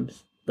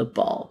comes the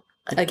ball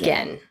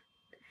again.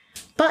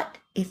 But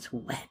it's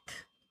wet.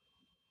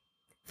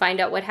 Find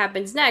out what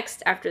happens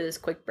next after this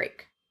quick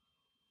break.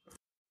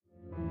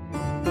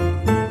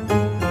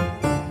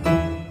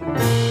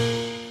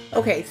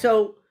 Okay,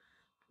 so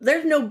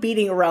there's no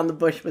beating around the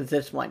bush with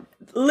this one.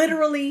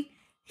 Literally,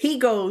 he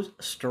goes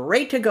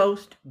straight to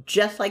Ghost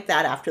just like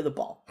that after the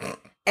ball.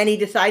 And he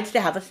decides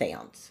to have a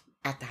seance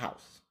at the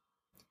house.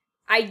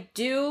 I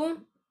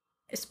do,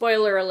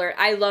 spoiler alert,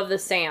 I love the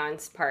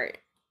seance part.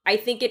 I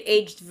think it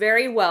aged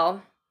very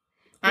well.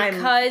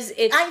 Because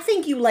I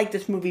think you like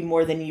this movie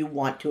more than you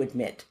want to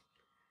admit.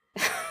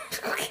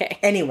 Okay.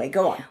 Anyway,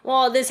 go on.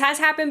 Well, this has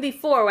happened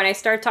before. When I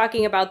start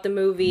talking about the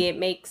movie, it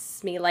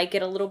makes me like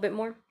it a little bit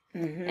more.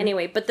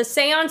 Anyway, but the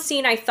seance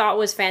scene I thought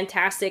was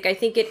fantastic. I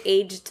think it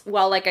aged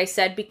well, like I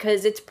said,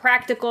 because it's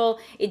practical.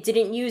 It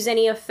didn't use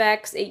any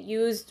effects. It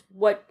used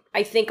what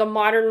I think a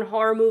modern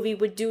horror movie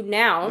would do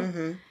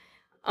now.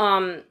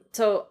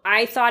 So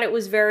I thought it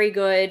was very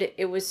good.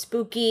 It was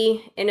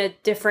spooky in a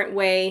different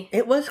way.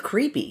 It was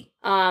creepy.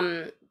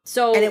 And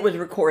it was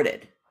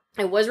recorded.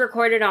 It was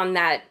recorded on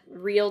that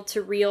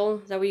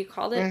reel-to-reel. Is that what you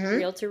called it?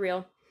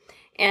 Reel-to-reel.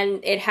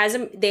 And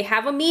they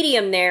have a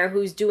medium there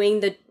who's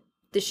doing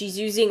she's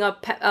using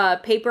a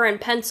paper and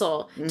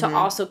pencil to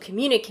also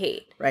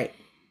communicate. Right.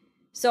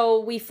 So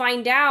we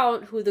find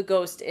out who the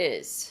ghost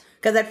is.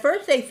 Because at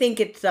first they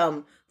think it's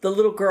the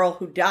little girl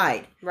who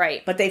died.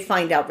 Right. But they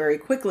find out very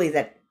quickly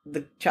that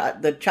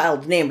the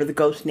child's name or the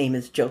ghost's name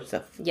is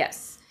Joseph.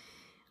 Yes.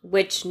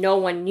 Which no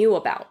one knew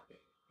about.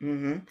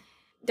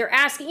 They're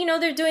asking,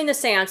 they're doing the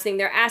seance thing.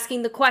 They're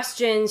asking the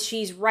questions.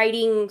 She's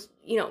writing,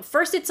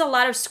 first it's a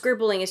lot of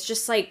scribbling. It's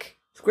just like...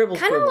 Scribble.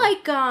 Kind of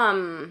like,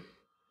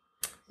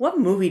 what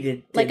movie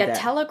did like that? A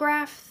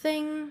telegraph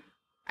thing?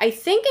 I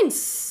think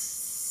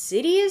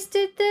Insidious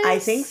did this. I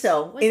think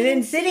so. In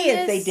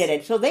Insidious they did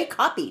it. So they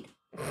copied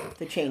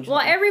the Changeling.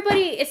 Well,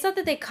 it's not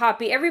that they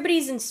copy.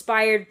 Everybody's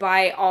inspired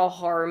by all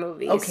horror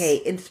movies.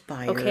 Okay,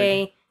 inspired.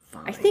 Okay.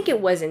 Fine. I think it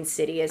was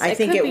Insidious. I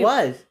think it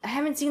was. I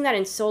haven't seen that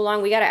in so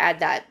long. We got to add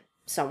that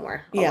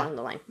somewhere along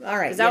the line. All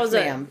right. Yes,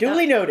 ma'am.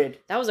 Duly noted.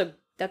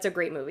 That's a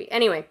great movie.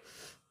 Anyway,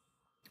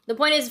 the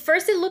point is,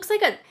 first it looks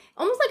like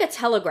almost like a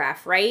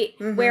telegraph, right?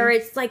 Where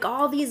it's like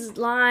all these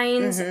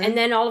lines, and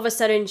then all of a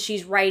sudden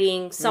she's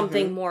writing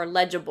something more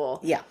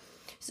legible. Yeah.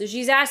 So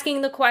she's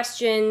asking the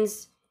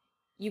questions.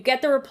 You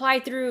get the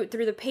reply through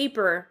the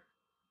paper,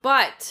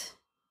 but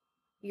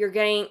you're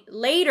getting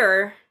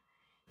later,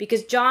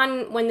 because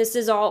John, when this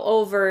is all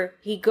over,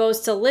 he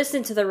goes to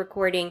listen to the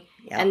recording,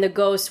 and the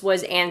ghost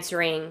was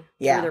answering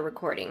through the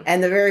recording.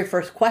 And the very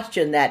first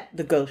question that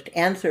the ghost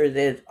answers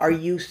is, "Are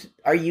you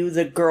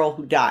the girl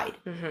who died?"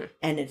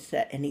 And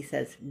he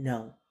says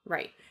no.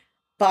 Right.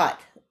 But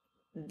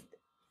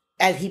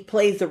as he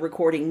plays the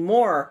recording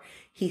more,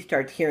 he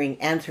starts hearing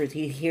answers.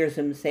 He hears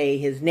him say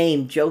his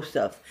name,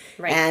 Joseph.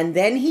 Right. And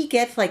then he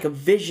gets like a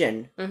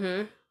vision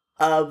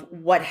of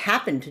what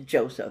happened to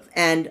Joseph.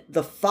 And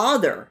the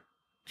father,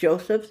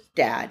 Joseph's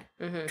dad,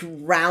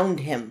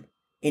 drowned him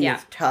in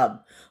his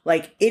tub.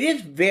 Like, it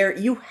is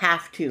you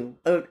have to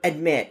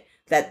admit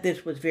that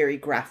this was very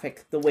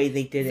graphic, the way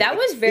they did it. That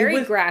was very it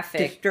was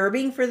graphic.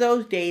 Disturbing for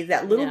those days.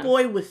 That little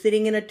boy was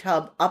sitting in a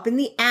tub up in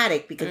the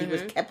attic because he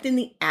was kept in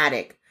the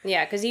attic.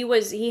 Yeah, because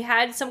he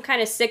had some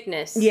kind of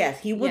sickness.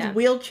 Yes, he was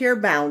wheelchair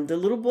bound. The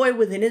little boy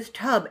was in his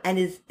tub and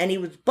he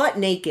was butt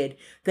naked.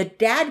 The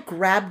dad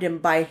grabbed him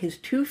by his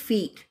 2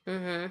 feet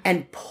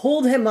and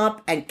pulled him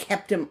up and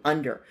kept him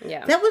under.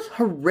 Yeah. That was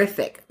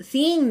horrific.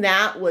 Seeing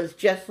that was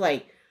just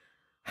like,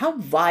 how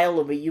vile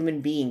of a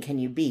human being can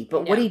you be?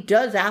 But what he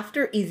does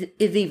after is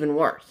even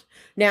worse.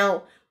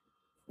 Now,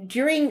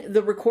 during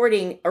the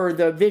recording, or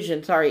the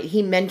vision,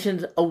 he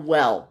mentions a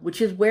well,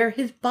 which is where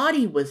his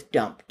body was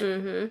dumped.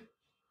 Mm-hmm.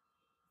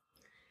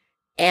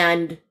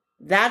 And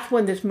that's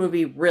when this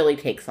movie really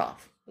takes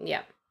off.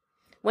 Yeah.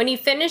 When he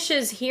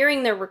finishes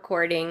hearing the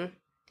recording,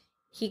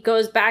 he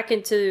goes back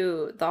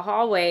into the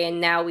hallway, and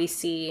now we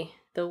see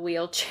the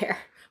wheelchair.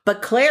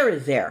 But Claire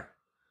is there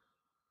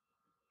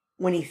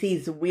when he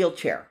sees the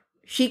wheelchair.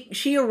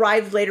 She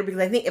arrives later because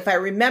I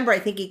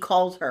think he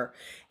calls her,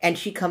 and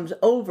she comes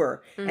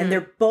over, and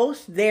they're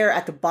both there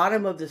at the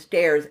bottom of the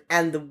stairs,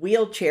 and the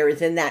wheelchair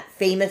is in that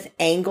famous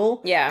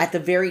angle at the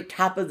very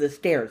top of the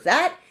stairs.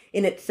 That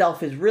in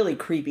itself is really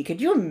creepy.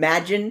 Could you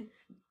imagine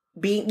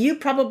you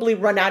probably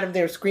run out of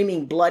there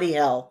screaming bloody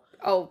hell.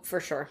 Oh, for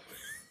sure.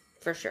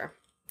 For sure.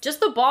 Just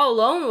the ball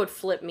alone would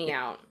flip me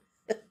out.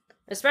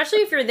 Especially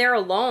if you're there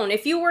alone.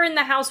 If you were in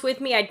the house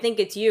with me, I'd think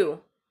it's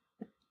you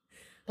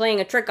playing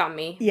a trick on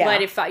me. Yeah.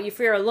 But if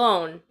you're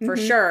alone, for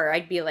sure,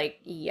 I'd be like,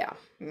 yeah,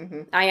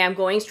 I am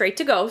going straight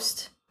to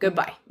ghost.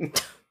 Goodbye.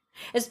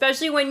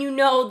 Especially when you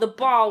know the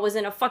ball was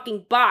in a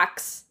fucking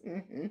box.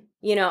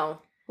 You know,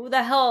 who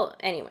the hell?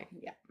 Anyway.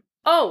 Yeah.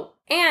 Oh,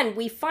 and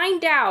we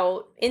find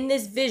out in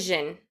this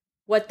vision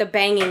what the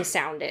banging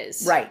sound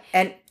is. Right.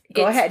 And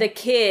go ahead. It's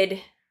the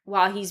kid,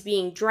 while he's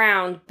being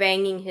drowned,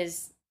 banging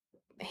his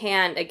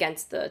hand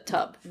against the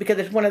tub. Because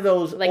it's one of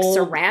those like old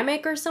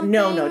ceramic or something?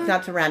 No, it's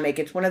not ceramic.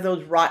 It's one of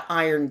those wrought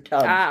iron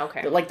tubs. Ah,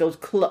 okay. Like those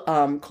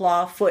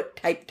claw foot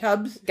type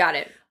tubs. Got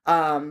it.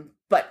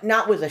 But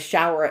not with a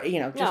shower,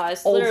 just no,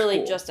 it's old literally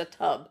school. Just a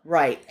tub.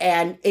 Right.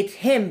 And it's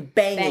him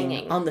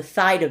banging on the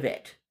side of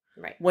it.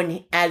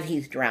 Right. As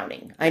he's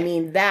drowning. I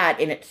mean, that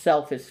in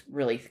itself is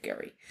really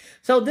scary.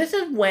 So this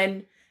is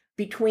when,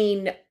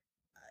 between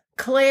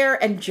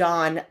Claire and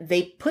John,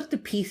 they put the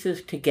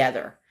pieces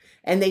together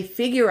and they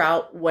figure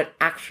out what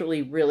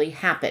actually really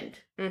happened.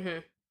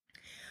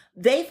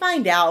 They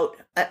find out,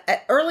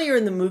 earlier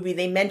in the movie,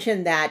 they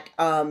mentioned that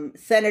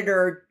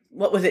Senator,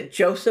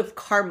 Joseph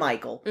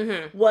Carmichael,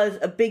 was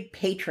a big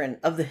patron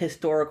of the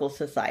Historical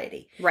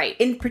Society. Right.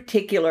 In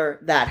particular,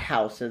 that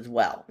house as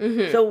well.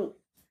 So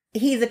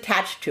he's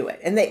attached to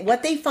it. And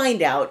what they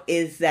find out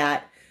is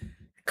that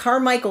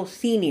Carmichael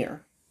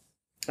Sr.,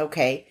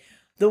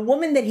 the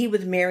woman that he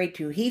was married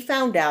to, he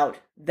found out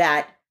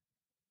that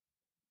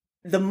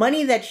the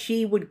money that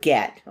she would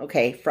get,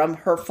 from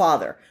her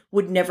father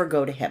would never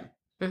go to him.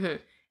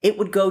 It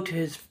would go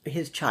to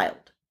his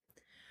child.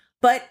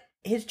 But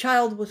his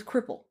child was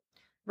crippled.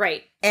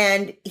 Right.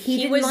 And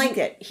he didn't like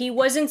it. He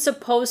wasn't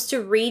supposed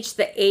to reach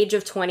the age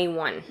of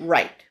 21.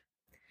 Right.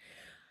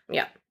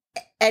 Yeah.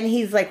 And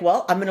he's like,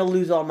 well, I'm going to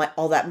lose all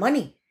that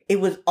money. It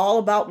was all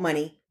about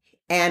money.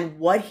 And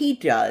what he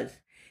does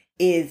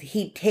is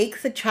he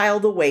takes the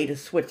child away to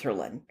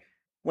Switzerland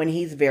when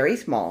he's very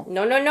small.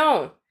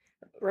 No.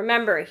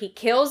 Remember, he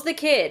kills the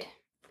kid.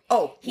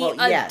 Oh, he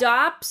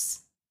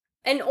adopts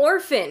an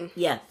orphan.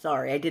 Yes,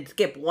 sorry. I did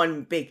skip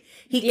one big.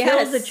 He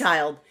kills the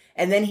child,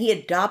 and then he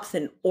adopts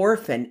an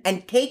orphan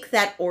and takes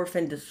that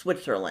orphan to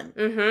Switzerland.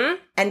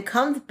 And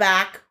comes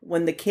back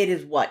when the kid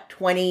is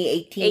 20,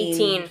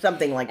 18,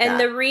 something like that. And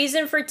the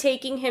reason for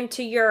taking him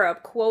to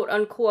Europe, quote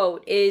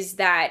unquote, is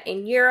that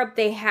in Europe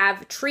they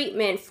have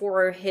treatment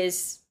for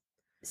his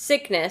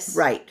sickness.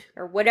 Right.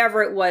 Or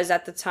whatever it was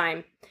at the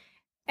time.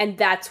 And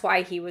that's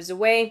why he was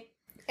away.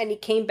 And he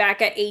came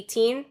back at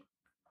 18.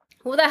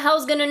 Who the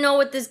hell's gonna know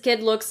what this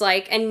kid looks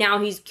like? And now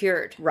he's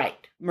cured.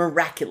 Right.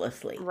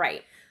 Miraculously.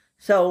 Right.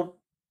 So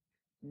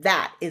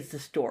that is the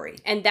story.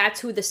 And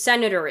that's who the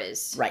senator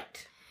is.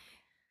 Right.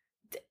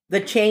 The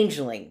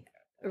changeling.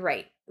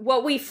 Right.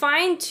 What we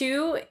find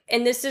too,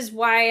 and this is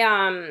why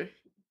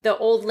the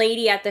old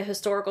lady at the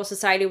Historical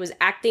Society was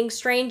acting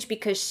strange,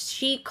 because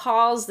she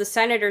calls the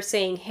senator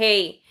saying,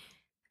 hey,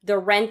 the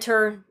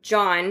renter,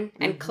 John,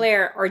 and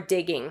Claire are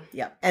digging.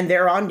 Yeah. And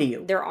they're on to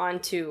you. They're on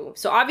to.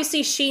 So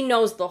obviously she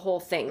knows the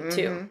whole thing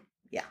too.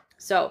 Yeah.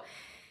 So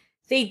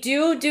they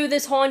do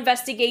this whole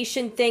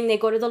investigation thing. They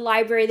go to the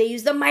library. They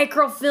use the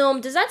microfilm.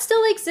 Does that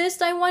still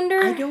exist, I wonder?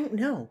 I don't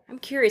know. I'm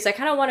curious. I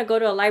kind of want to go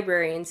to a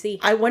library and see.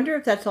 I wonder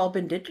if that's all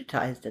been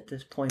digitized at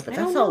this point. But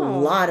that's a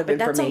lot of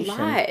information. That's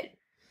a lot.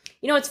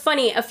 You know, it's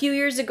funny. A few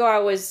years ago, I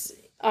was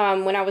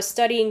when I was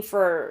studying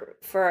for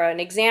an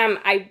exam,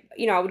 I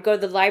would go to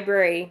the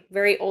library,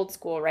 very old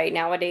school, right,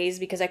 nowadays,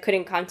 because I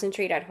couldn't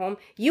concentrate at home.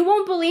 You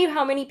won't believe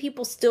how many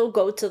people still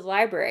go to the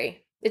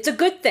library. It's a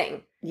good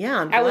thing. Yeah,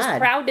 I'm glad. I was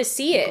proud to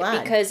see it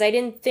because I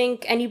didn't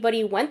think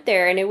anybody went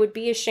there, and it would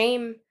be a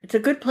shame. It's a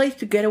good place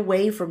to get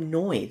away from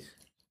noise.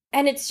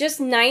 And it's just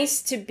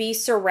nice to be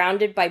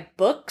surrounded by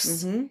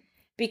books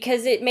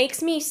because it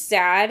makes me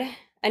sad.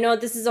 I know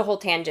this is a whole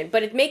tangent,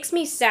 but it makes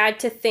me sad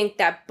to think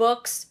that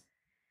books,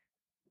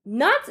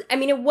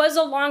 it was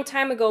a long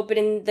time ago, but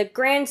in the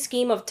grand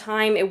scheme of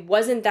time, it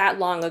wasn't that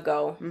long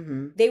ago.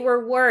 They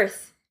were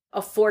worth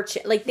a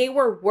fortune. Like, they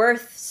were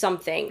worth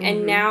something.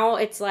 And now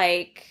it's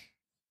like,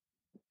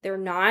 they're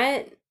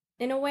not,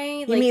 in a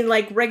way. You mean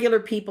like regular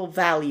people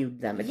valued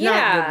them? It's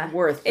not the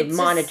worth, the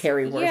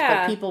monetary worth,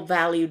 but people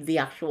valued the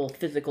actual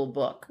physical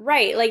book.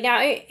 Right. Like now,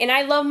 and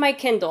I love my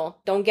Kindle.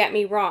 Don't get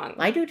me wrong.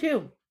 I do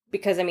too.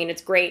 Because,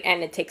 it's great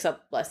and it takes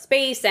up less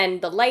space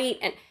and the light.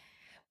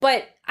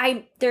 But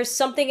there's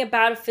something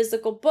about a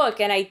physical book,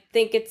 and I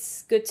think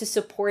it's good to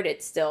support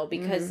it still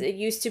because it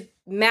used to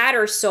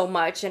matter so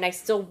much, and I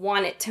still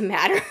want it to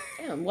matter.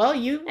 Yeah, well,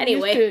 you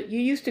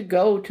used to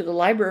go to the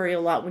library a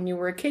lot when you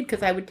were a kid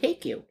because I would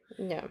take you.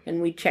 Yeah.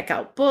 And we'd check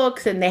out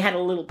books, and they had a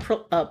little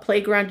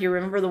playground. Do you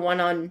remember the one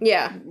on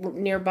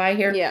nearby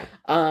here? Yeah.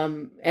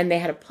 And they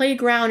had a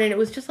playground, and it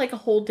was just like a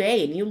whole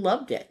day, and you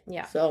loved it.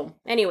 Yeah. So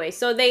anyway,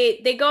 so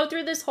they go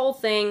through this whole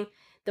thing,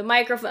 the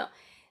microphone.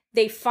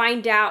 They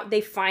find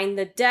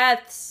the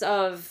deaths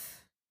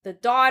of the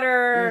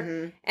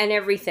daughter and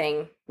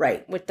everything.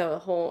 Right. With the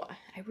whole,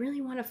 I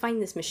really want to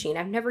find this machine.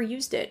 I've never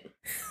used it.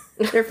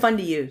 They're fun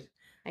to use.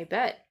 I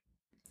bet.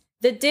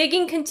 The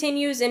digging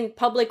continues in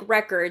public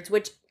records,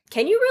 which,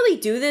 can you really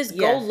do this? Yes.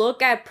 Go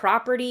look at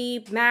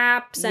property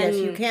maps and...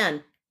 Yes, you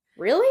can.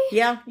 Really?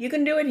 Yeah, you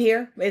can do it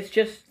here. It's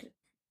just,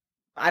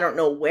 I don't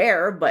know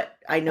where, but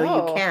I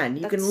know you can.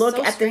 You can look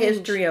at the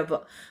history of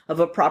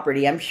a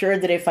property. I'm sure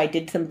that if I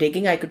did some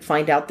digging, I could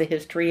find out the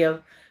history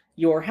of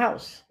your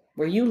house,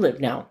 where you live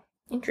now.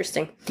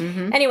 Interesting.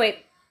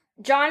 Anyway,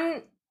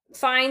 John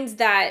finds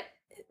that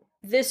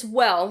this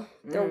well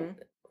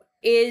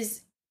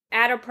is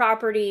at a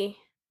property,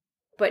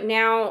 but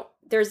now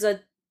there's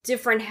a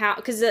different house,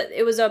 because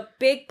it was a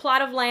big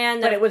plot of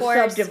land that, but it was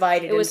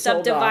subdivided. It was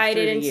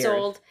subdivided and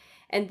sold,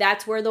 and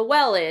that's where the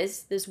well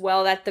is. This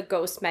well that the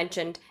ghost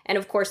mentioned, and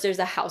of course, there's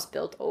a house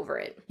built over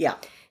it. Yeah.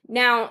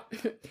 Now,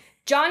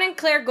 John and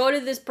Claire go to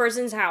this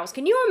person's house.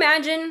 Can you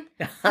imagine?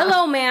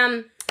 Hello,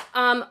 ma'am.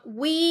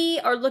 We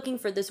are looking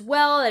for this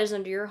well that is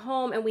under your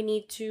home, and we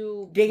need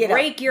to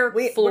break your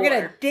floor. We're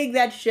gonna dig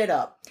that shit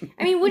up.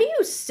 I mean, what do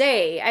you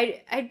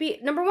say? I'd be,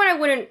 number one, I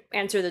wouldn't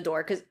answer the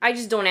door, because I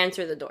just don't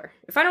answer the door.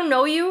 If I don't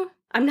know you,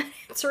 I'm not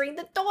answering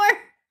the door.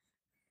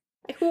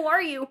 Like, who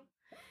are you?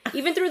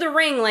 Even through the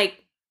ring,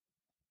 like,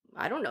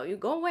 I don't know you.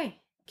 Go away.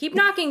 Keep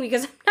knocking,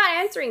 because I'm not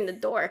answering the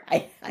door.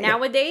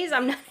 Nowadays,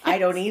 I'm not. I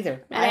don't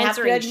either. I have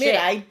to admit, shit.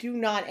 I do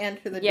not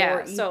answer the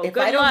door. So if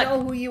good I don't luck.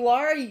 know who you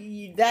are,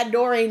 that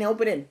door ain't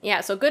opening.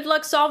 Yeah. So good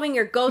luck solving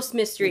your ghost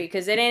mystery,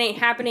 because it ain't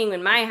happening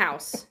in my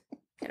house.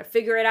 Gotta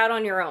figure it out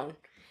on your own.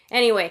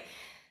 Anyway,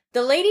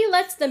 the lady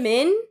lets them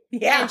in.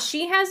 Yeah. And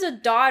she has a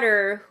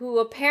daughter who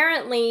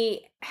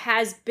apparently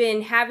has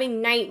been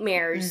having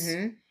nightmares.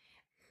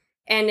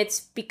 And it's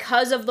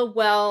because of the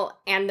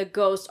well and the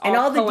ghost all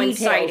coinciding. And all the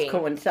details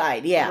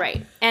coincide, yeah.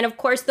 Right. And of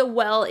course, the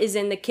well is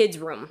in the kids'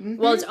 room.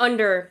 Well, it's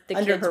under the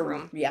kids'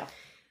 room. Yeah.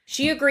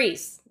 She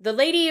agrees. The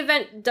lady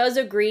does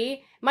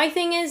agree. My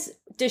thing is,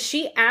 does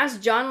she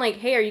ask John, like,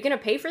 hey, are you going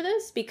to pay for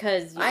this?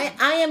 Because... I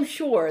am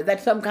sure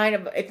that some kind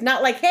of... It's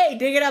not like, hey,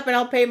 dig it up and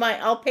I'll pay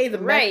the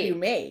mess you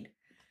made.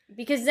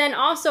 Because then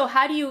also,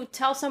 how do you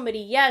tell somebody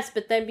yes,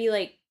 but then be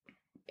like,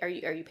 Are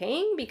you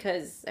paying?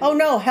 Because... oh,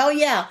 no. Hell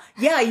yeah.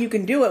 Yeah, you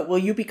can do it. Will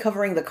you be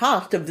covering the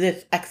cost of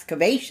this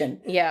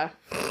excavation? Yeah.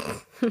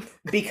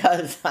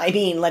 Because,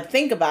 let's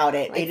think about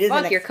it. Like,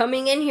 fuck, you're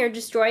coming in here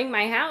destroying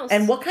my house.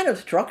 And what kind of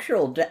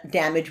structural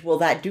damage will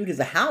that do to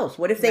the house?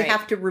 What if they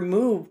have to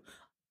remove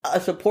a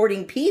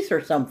supporting piece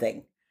or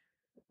something?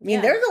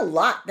 There's a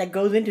lot that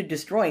goes into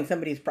destroying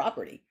somebody's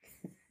property.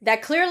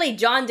 That clearly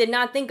John did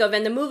not think of,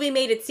 and the movie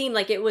made it seem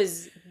like it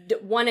was...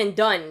 one and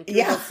done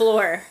through the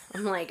floor.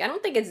 I'm like, I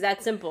don't think it's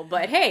that simple,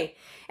 but hey.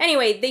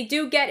 Anyway, they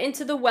do get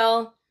into the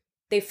well.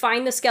 They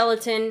find the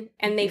skeleton,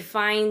 and they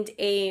find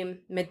a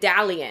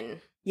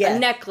medallion. Yes. A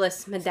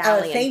necklace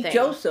medallion St.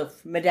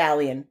 Joseph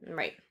medallion.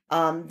 Right.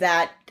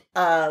 That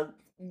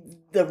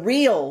the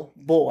real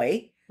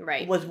boy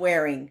was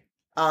wearing.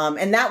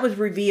 And that was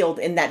revealed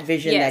in that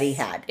vision that he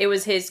had. It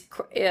was his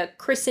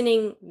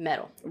christening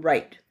medal.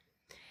 Right.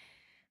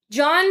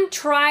 John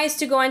tries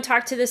to go and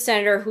talk to the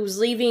senator who's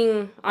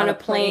leaving on a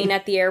plane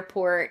at the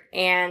airport,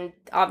 and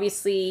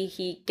obviously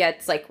he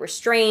gets, like,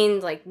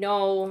 restrained, like,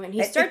 no, and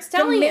he starts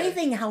telling him. It's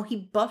amazing how he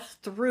busts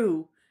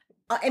through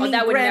I mean,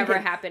 that would granted, never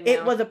happen It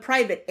now. was a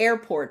private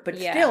airport, but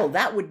still,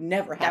 that would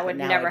never happen. That would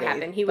never nowadays.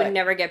 happen. He But would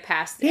never get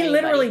past He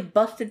anybody. literally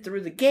busted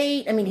through the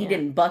gate. I mean, he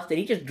didn't bust it.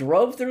 He just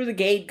drove through the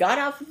gate, got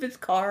off of his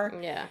car,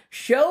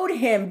 showed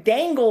him,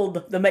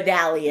 dangled the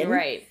medallion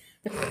right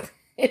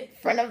in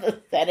front of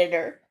the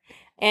senator.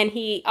 And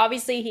he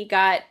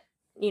got,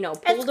 pulled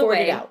Escorted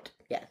away. out.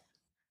 Yes.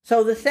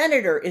 So the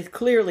senator is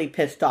clearly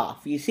pissed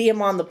off. You see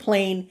him on the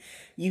plane.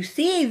 You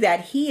see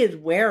that he is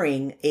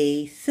wearing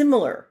a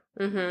similar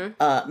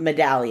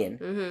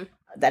medallion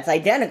that's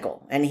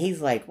identical. And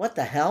he's like, what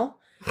the hell?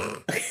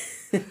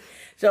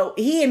 So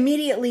he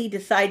immediately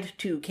decides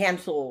to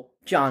cancel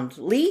John's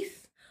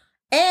lease,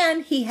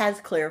 and he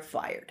has Claire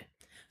fired.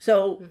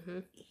 So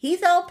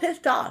he's all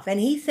pissed off, and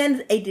he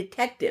sends a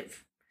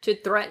detective to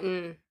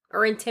threaten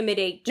or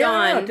intimidate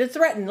John. No, to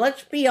threaten.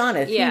 Let's be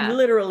honest. Yeah. He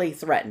literally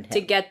threatened him.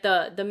 To get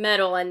the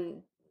medal.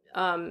 And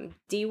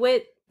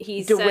DeWitt,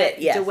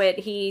 DeWitt,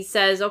 he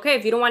says, okay,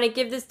 if you don't want to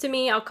give this to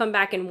me, I'll come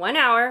back in 1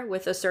 hour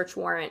with a search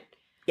warrant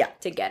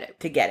to get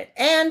it.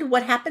 And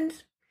what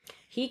happens?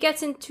 He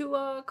gets into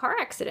a car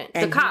accident.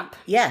 And the cop.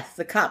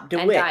 The cop,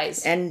 DeWitt. And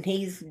dies. And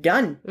he's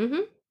done.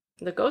 Mm-hmm.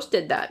 The ghost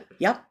did that.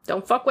 Yep.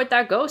 Don't fuck with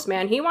that ghost,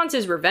 man. He wants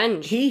his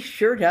revenge. He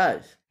sure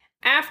does.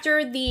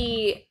 After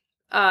the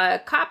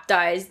cop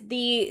dies,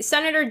 the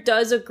senator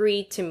does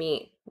agree to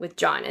meet with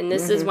John. And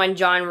this is when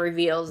John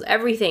reveals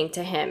everything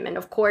to him. And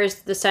of course,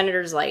 the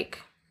senator's like,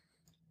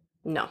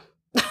 no.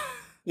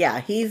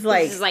 Yeah, he's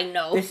like, this is like,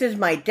 no. This is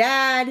my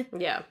dad.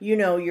 Yeah.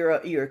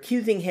 You're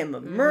accusing him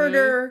of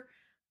murder.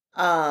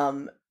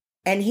 And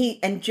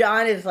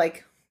John is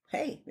like,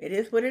 hey, it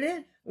is what it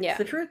is. Yeah. It's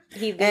the truth.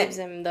 He leaves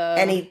him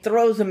and he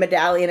throws a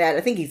medallion I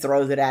think he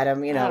throws it at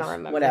him, I don't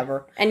remember.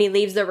 whatever. And he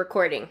leaves the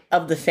recording.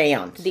 Of the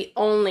seance. The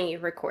only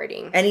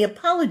recording. And he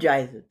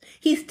apologizes.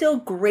 He still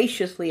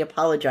graciously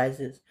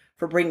apologizes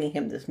for bringing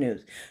him this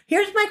news.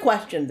 Here's my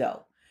question,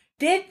 though.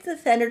 Did the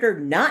senator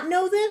not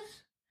know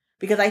this?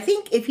 Because I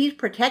think if he's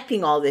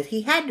protecting all this,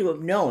 he had to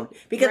have known.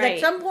 Because at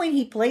some point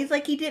he plays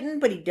like he didn't,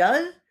 but he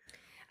does.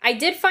 I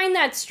did find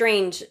that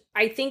strange.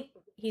 I think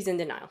he's in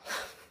denial.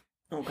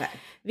 Okay.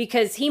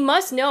 Because he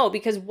must know,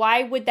 because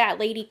why would that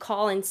lady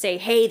call and say,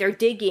 hey, they're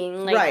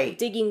digging? Like,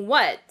 digging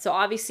what? So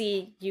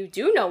obviously you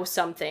do know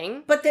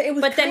something. But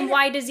then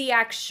why does he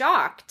act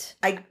shocked?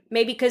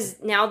 Maybe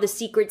because now the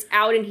secret's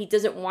out and he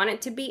doesn't want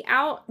it to be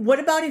out? What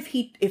about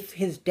if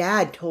his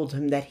dad told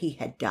him that he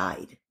had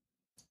died?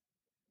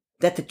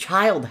 That the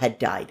child had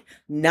died,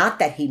 not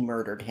that he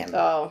murdered him.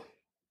 Oh,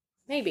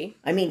 maybe.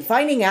 I mean,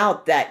 finding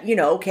out that,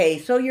 okay,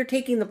 so you're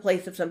taking the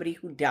place of somebody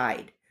who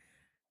died.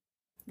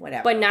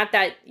 Whatever. But not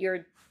that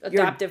your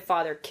adoptive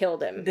father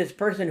killed him. This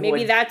person who...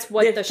 Maybe that's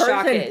what the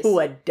shock is. This person who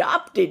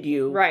adopted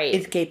you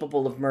is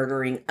capable of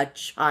murdering a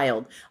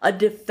child. A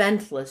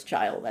defenseless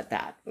child at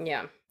that.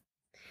 Yeah.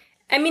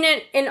 I mean,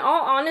 in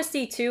all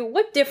honesty, too,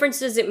 what difference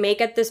does it make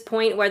at this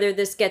point whether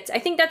this gets... I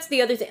think that's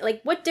the other thing.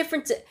 Like, what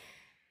difference...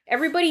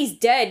 Everybody's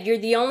dead. You're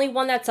the only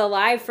one that's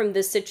alive from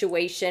this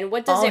situation.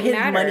 What does it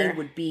matter? All his money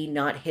would be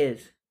not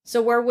his.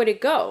 So where would it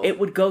go? It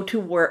would go to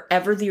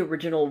wherever the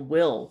original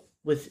will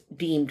was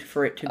deemed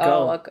for it to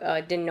go. Oh,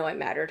 I didn't know it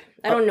mattered.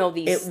 I don't know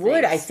these things. It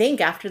would, I think,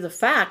 after the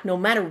fact, no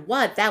matter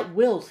what, that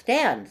will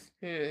stands.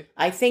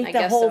 I think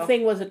the whole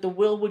thing was that the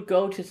will would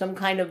go to some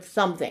kind of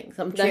something,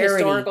 some charity. The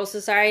Historical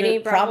Society,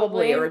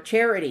 probably. Or a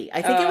charity.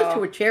 I think it was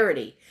to a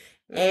charity.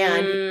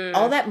 And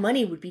all that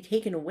money would be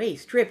taken away,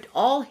 stripped.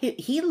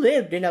 He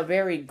lived in a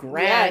very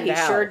grand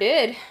house. Sure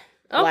did.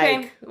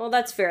 Okay, well,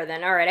 that's fair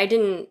then. All right, I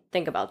didn't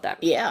think about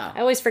that. Yeah.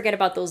 I always forget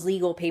about those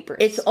legal papers.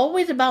 It's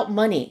always about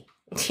money.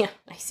 Yeah,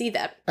 I see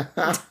that.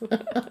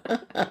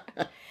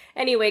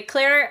 Anyway,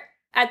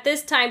 at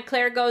this time,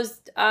 Claire goes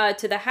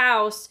to the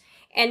house,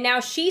 and now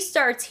she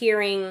starts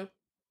hearing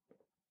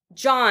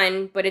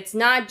John, but it's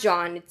not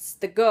John, it's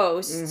the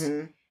ghost.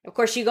 Of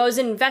course, she goes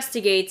and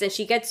investigates, and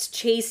she gets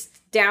chased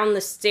down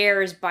the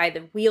stairs by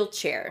the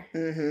wheelchair.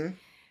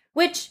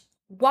 Which,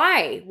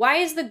 why? Why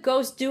is the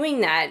ghost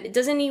doing that?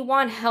 Doesn't he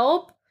want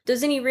help?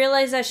 Doesn't he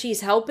realize that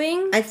she's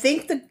helping? I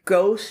think the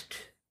ghost,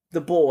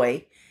 the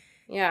boy,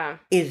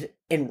 is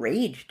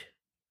enraged.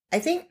 I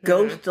think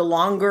ghosts, the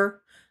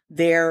longer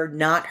they're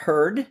not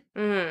heard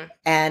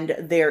and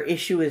their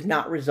issue is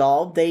not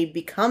resolved, they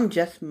become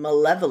just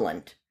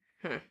malevolent.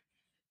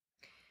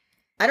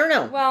 I don't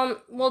know.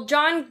 Well,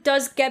 John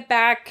does get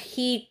back.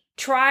 He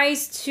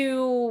tries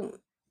to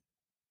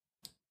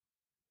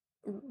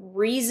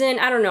reason,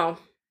 I don't know,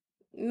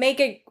 make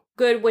it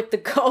good with the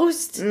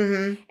ghost,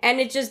 and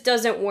it just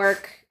doesn't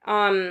work.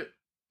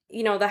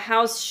 The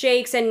house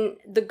shakes, and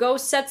the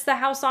ghost sets the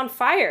house on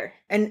fire.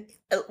 And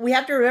we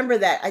have to remember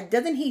that,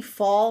 doesn't he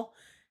fall?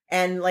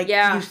 And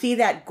you see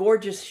that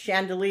gorgeous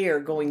chandelier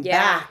going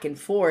back and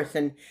forth,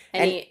 and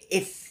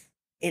it's...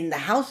 And the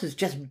house is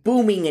just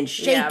booming and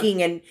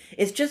shaking, and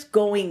it's just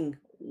going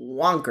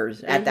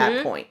wonkers at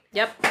that point.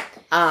 Yep.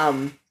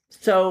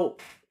 So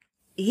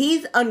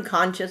he's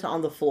unconscious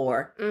on the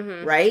floor,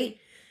 right?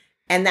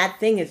 And that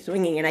thing is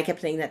swinging, and I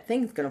kept saying, that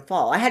thing's going to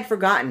fall. I had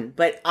forgotten,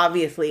 but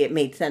obviously it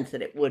made sense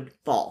that it would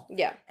fall.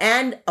 Yeah.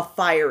 And a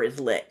fire is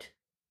lit.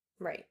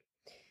 Right.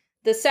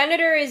 The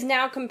senator is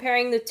now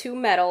comparing the two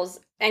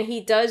metals, and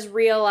he does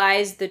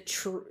realize the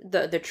truth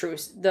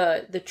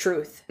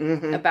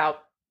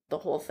about the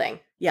whole thing.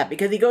 Yeah,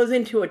 because he goes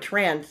into a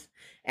trance,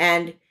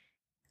 and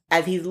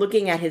as he's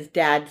looking at his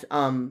dad's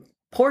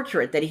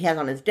portrait that he has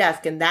on his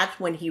desk, and that's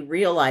when he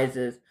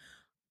realizes,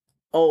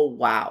 oh,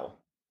 wow,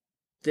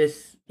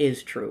 this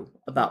is true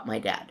about my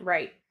dad.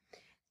 Right.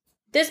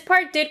 This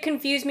part did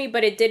confuse me,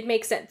 but it did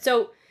make sense.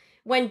 So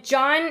when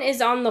John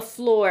is on the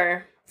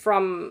floor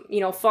from,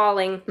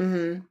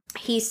 falling,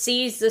 he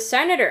sees the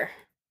senator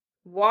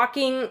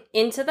walking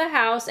into the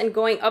house and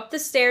going up the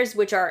stairs,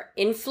 which are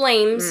in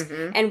flames,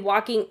 and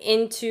walking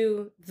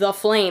into the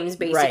flames,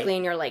 basically. Right.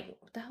 And you're like,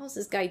 what the hell is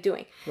this guy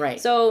doing? Right.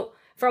 So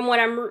from what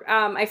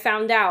I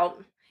found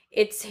out,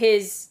 it's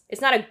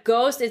not a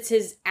ghost, it's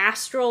his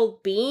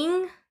astral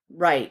being.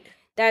 Right.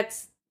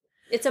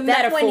 It's a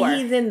metaphor. That's when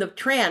he's in the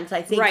trance.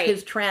 I think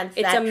his trance,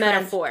 it's a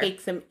metaphor,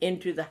 takes him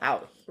into the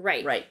house.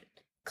 Right. Right.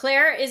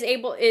 Claire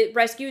it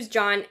rescues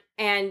John,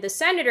 and the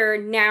senator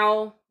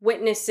now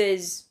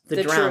witnesses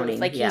the drowning. Truth.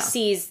 Like, he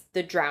sees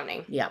the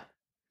drowning. Yeah.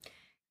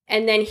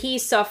 And then he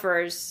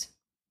suffers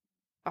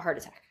a heart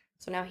attack.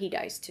 So now he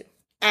dies too.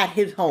 At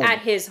his home. At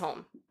his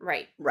home.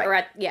 Right. Right. Or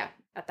at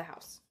the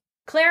house.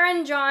 Claire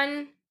and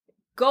John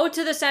go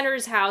to the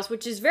senator's house,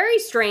 which is very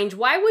strange.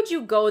 Why would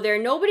you go there?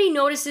 Nobody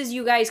notices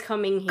you guys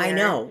coming here. I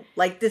know.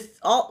 Like this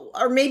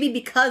or maybe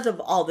because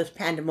of all this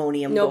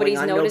pandemonium Nobody's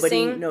going on.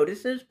 Noticing. Nobody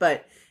notices,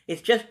 but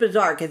it's just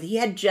bizarre because he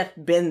had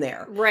just been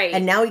there. Right.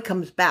 And now he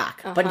comes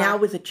back, but now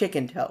with a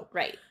chicken toe.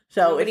 Right.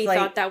 So nobody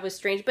thought that was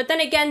strange. But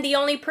then again, the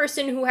only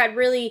person who had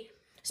really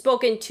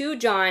spoken to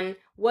John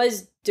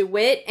was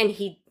DeWitt, and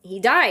he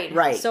died.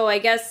 Right. So I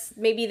guess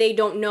maybe they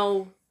don't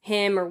know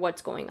him or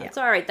what's going on. Yeah. It's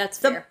all right. That's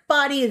fair. The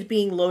body is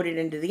being loaded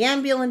into the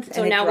ambulance,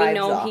 so and now we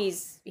know off.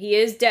 he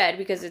is dead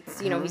because it's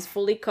he's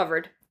fully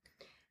covered.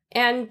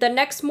 And the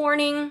next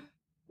morning,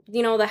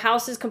 the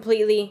house is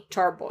completely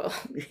charboiled.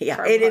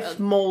 Yeah, it is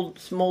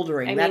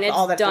smoldering. I mean, that's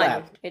all that's done.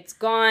 Left. It's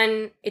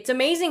gone. It's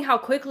amazing how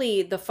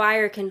quickly the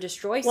fire can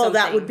destroy something. Well,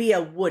 that would be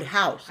a wood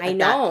house at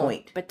that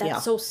point. But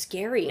that's so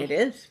scary. It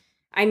is.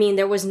 I mean,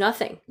 there was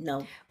nothing.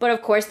 No. But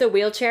of course, the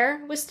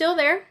wheelchair was still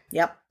there.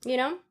 Yep.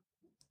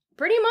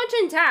 Pretty much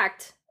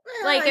intact.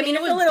 Well, I mean,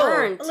 it was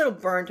burnt. A little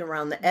burnt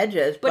around the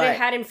edges. But it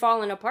hadn't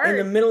fallen apart. In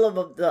the middle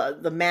of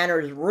the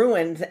manor's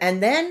ruins.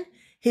 And then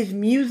his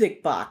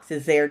music box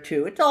is there,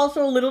 too. It's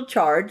also a little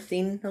charred,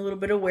 seen a little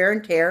bit of wear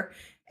and tear.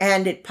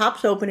 And it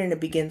pops open and it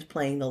begins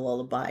playing the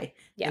lullaby.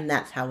 Yeah. And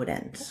that's how it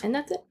ends. And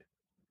that's it.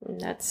 And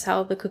that's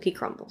how the cookie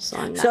crumbles.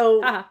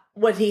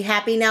 Was he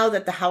happy now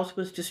that the house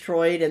was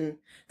destroyed and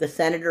the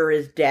senator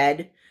is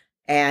dead?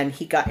 And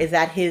is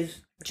that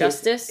his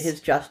justice? His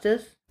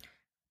justice?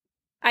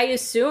 I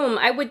assume.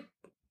 I would,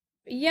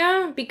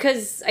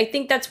 because I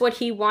think that's what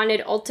he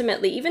wanted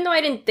ultimately. Even though I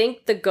didn't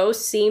think the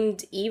ghost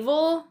seemed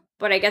evil,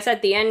 but I guess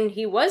at the end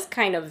he was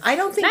kind of I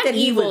don't think that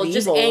he was evil,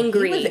 just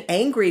angry. He was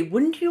angry,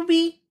 wouldn't you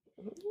be?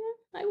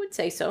 Yeah, I would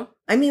say so.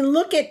 I mean,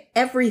 look at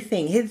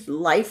everything. His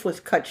life was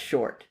cut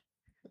short.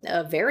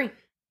 Very,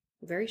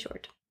 very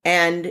short.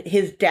 And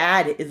his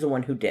dad is the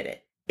one who did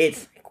it.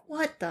 It's like,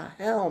 what the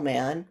hell,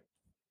 man?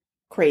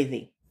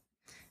 Crazy.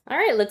 All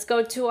right, let's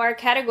go to our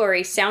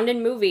category, sound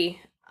and movie.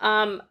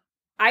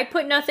 I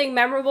put nothing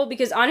memorable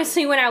because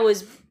honestly, when I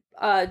was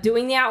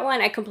doing the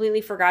outline, I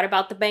completely forgot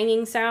about the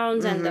banging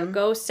sounds and the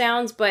ghost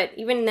sounds. But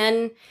even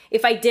then,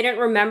 if I didn't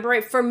remember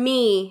it, for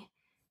me,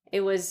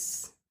 it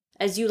was,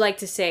 as you like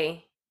to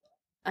say,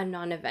 a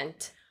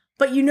non-event.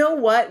 But you know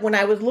what? When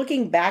I was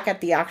looking back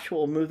at the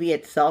actual movie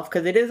itself,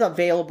 because it is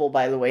available,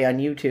 by the way, on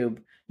YouTube,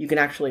 you can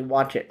actually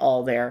watch it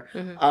all there.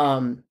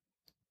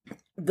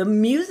 The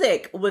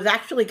music was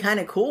actually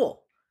kind of cool.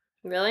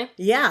 Really?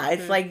 Yeah,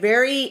 it's like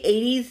very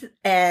 80s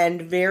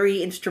and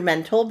very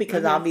instrumental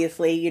because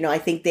obviously, I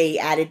think they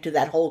added to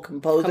that whole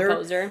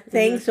composer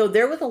thing. So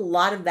there was a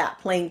lot of that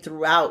playing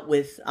throughout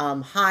with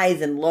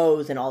highs and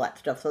lows and all that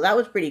stuff. So that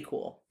was pretty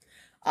cool.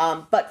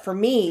 But for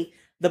me,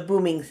 the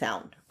booming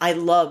sound, I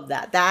love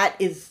that. That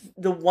is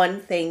the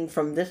one thing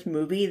from this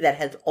movie that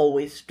has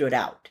always stood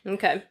out.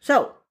 Okay.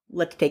 So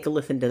let's take a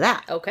listen to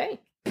that. Okay.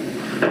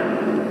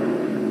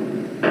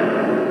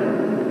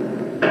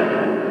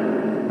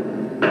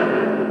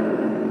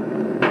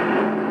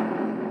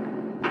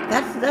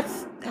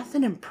 That's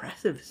an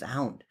impressive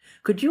sound.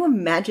 Could you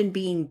imagine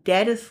being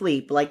dead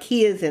asleep like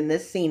he is in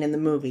this scene in the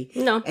movie?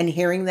 No. And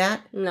hearing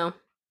that? No.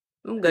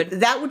 I'm good.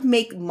 That would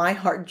make my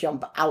heart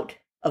jump out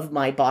of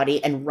my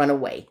body and run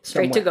away.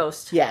 Straight to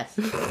ghost. Yes.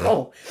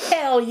 Oh,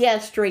 hell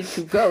yes, straight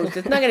to ghost.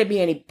 There's not going to be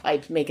any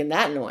pipes making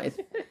that noise.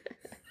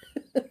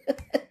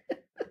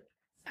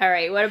 All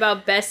right, what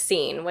about best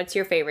scene? What's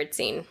your favorite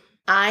scene?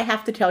 I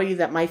have to tell you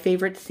that my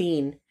favorite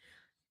scene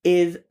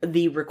is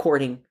the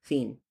recording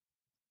scene.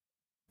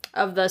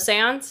 Of the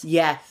seance?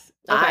 Yes.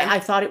 Okay. I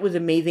thought it was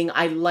amazing.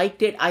 I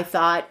liked it. I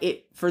thought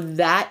it, for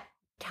that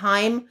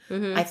time,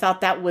 I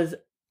thought that was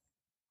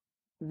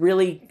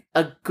really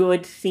a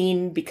good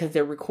scene because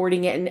they're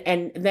recording it.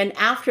 And then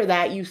after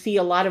that, you see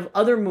a lot of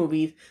other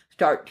movies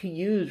start to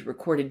use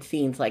recorded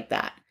scenes like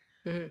that.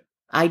 Mm-hmm.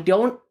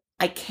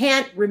 I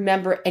can't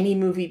remember any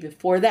movie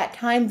before that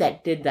time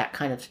that did that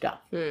kind of stuff.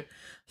 Mm.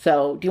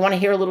 So, do you want to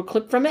hear a little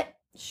clip from it?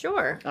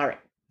 Sure. All right.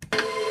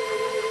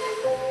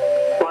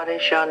 What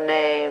is your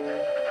name?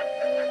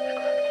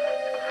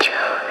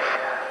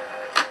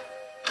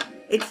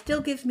 It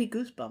still gives me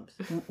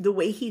goosebumps. The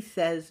way he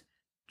says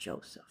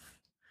Joseph.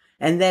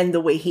 And then the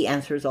way he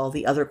answers all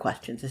the other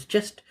questions is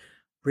just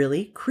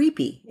really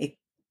creepy.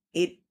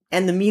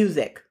 And the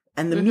music.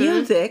 And the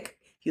music,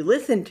 if you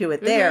listen to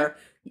it there,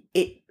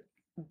 it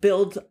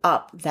builds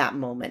up that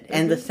moment.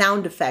 And the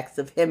sound effects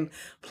of him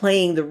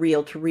playing the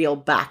reel to reel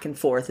back and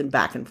forth and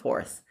back and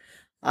forth.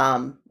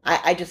 I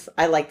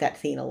like that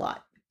scene a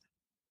lot.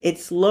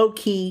 It's low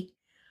key,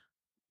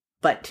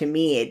 but to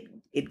me,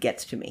 it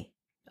gets to me.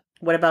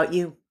 What about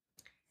you?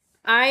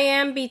 I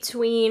am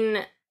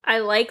between, I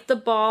like the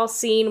ball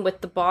scene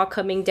with the ball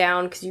coming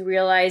down because you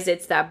realize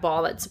it's that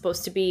ball that's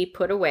supposed to be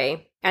put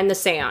away, and the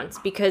seance.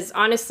 Because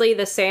honestly,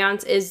 the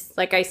seance is,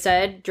 like I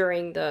said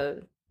during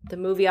the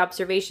movie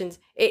observations,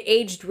 it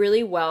aged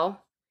really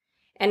well,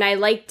 and I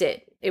liked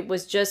it. It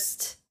was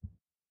just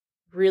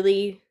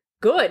really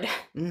good.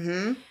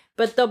 Mm-hmm.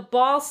 But the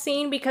ball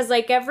scene, because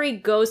like every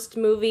ghost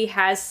movie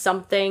has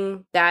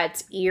something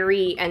that's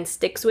eerie and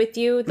sticks with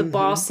you, the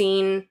ball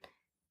scene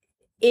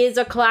is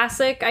a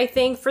classic, I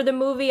think, for the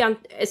movie,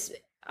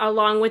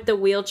 along with the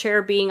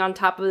wheelchair being on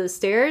top of the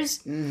stairs.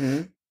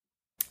 Mm-hmm.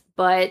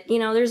 But,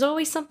 there's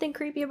always something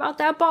creepy about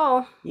that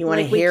ball. You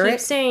want to hear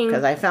it? Saying.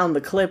 Because I found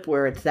the clip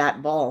where it's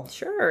that ball.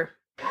 Sure.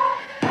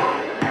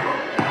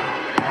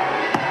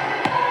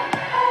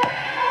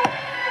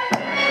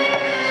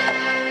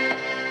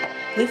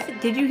 Listen,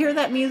 did you hear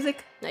that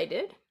music? I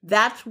did.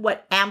 That's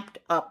what amped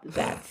up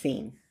that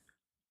scene.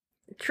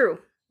 True.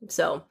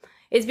 So,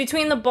 it's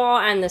between the ball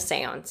and the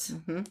seance.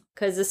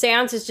 Because the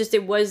seance is just,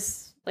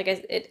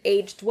 it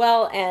aged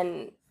well,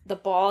 and the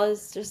ball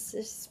is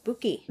just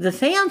spooky. The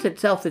seance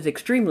itself is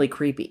extremely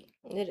creepy.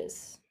 It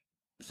is.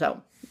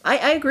 So,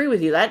 I agree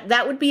with you.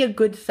 That would be a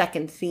good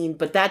second scene,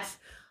 but that's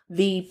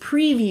the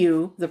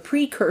preview, the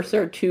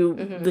precursor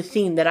to the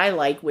scene that I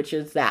like, which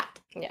is that.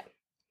 Yeah.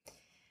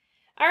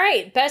 All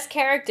right, best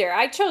character.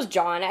 I chose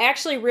John. I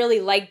actually really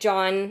like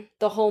John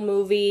the whole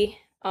movie.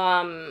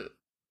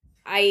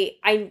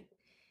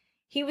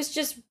 He was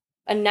just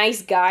a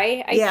nice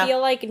guy, I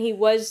feel like, and he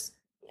was,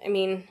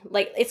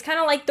 it's kind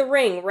of like The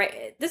Ring,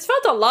 right? This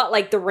felt a lot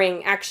like The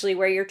Ring, actually,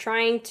 where you're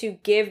trying to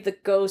give the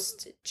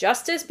ghost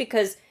justice,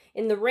 because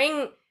in The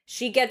Ring,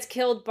 she gets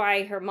killed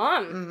by her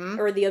mom,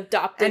 or the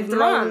adoptive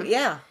mom.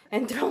 Yeah.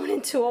 And thrown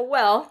into a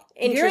well.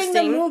 Interesting.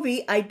 During the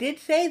movie, I did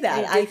say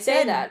that. I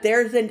said that.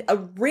 There's a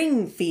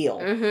Ring feel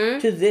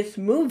to this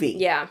movie.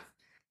 Yeah.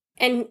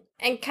 And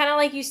kind of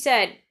like you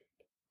said,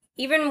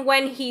 even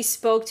when he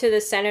spoke to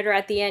the senator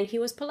at the end, he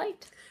was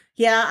polite.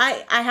 Yeah,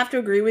 I have to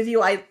agree with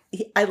you. I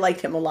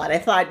liked him a lot. I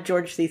thought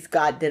George C.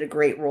 Scott did a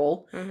great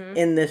role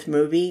in this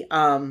movie.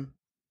 And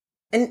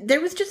there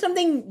was just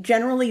something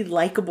generally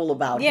likable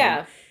about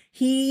him.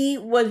 He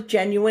was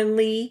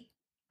genuinely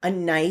a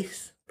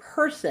nice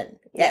person.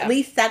 Yeah. At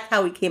least that's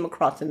how he came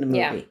across in the movie.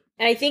 Yeah.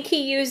 And I think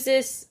he used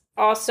this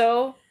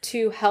also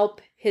to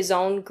help his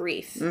own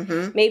grief.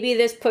 Maybe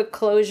this put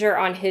closure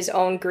on his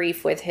own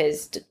grief with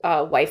his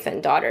wife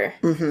and daughter.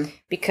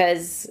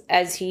 Because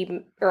as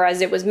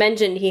it was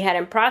mentioned, he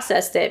hadn't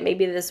processed it.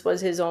 Maybe this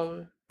was his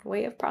own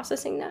way of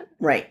processing that.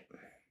 Right.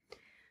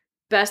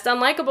 Best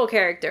unlikable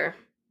character.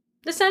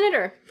 The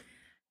senator.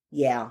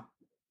 Yeah.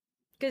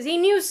 Because he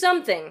knew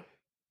something.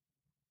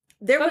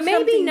 But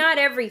maybe not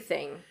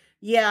everything.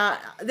 Yeah,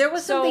 there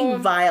was something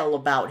vile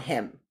about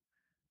him.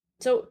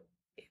 So,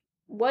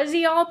 was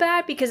he all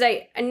bad? Because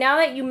now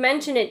that you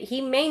mention it,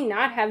 he may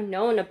not have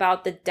known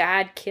about the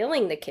dad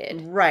killing the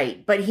kid.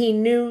 Right, but he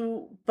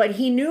knew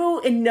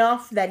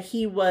enough that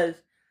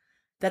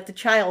that the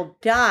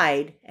child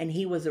died and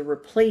he was a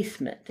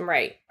replacement.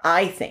 Right.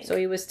 I think. So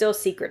he was still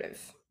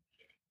secretive.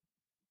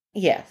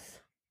 Yes.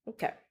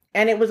 Okay.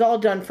 And it was all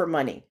done for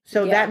money.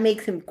 So that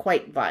makes him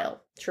quite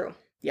vile. True.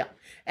 Yeah.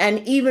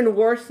 And even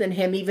worse than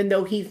him, even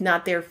though he's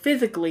not there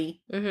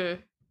physically,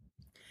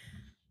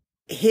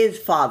 his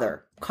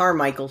father,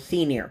 Carmichael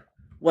Sr.,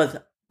 was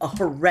a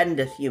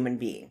horrendous human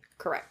being.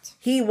 Correct.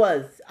 He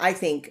was, I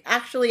think,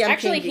 actually,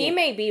 he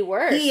may be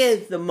worse. He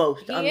is the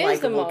most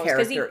unlikable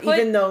character.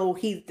 Even though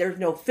there's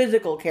no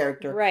physical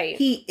character, right.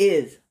 He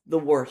is the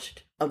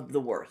worst of the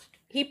worst.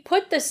 He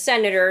put the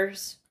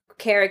senator's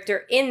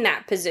character in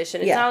that position.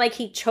 It's not like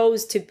he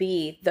chose to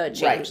be the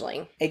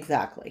changeling. Right.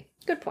 Exactly.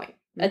 Good point.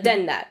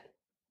 Then that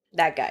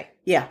guy.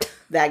 Yeah,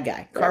 that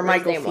guy.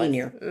 Carmichael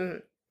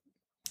Sr.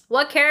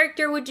 What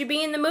character would you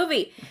be in the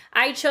movie?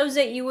 I chose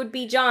that you would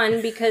be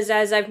John because,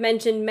 as I've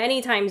mentioned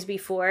many times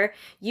before,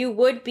 you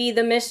would be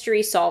the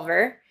mystery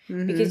solver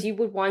because you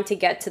would want to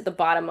get to the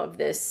bottom of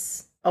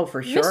this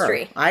for sure.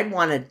 mystery. I'd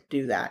want to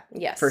do that.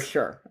 Yes. For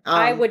sure.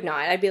 I would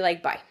not. I'd be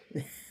like, bye.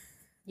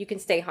 You can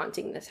stay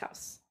haunting this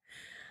house.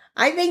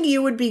 I think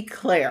you would be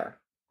Claire.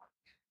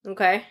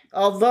 Okay.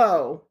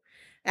 Although,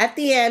 at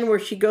the end where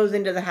she goes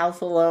into the house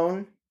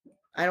alone,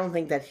 I don't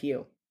think that's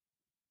you.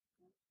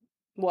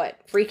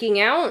 What? Freaking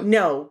out?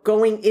 No,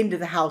 going into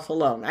the house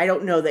alone. I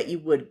don't know that you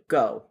would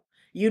go.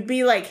 You'd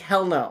be like,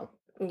 hell no.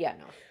 Yeah,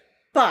 no.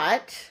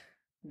 But,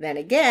 then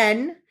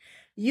again,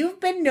 you've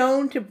been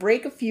known to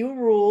break a few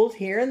rules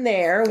here and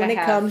there when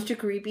it comes to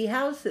creepy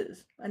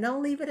houses. And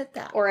I'll leave it at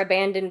that. Or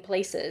abandoned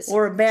places.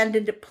 Or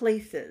abandoned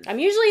places. I'm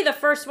usually the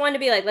first one to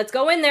be like, let's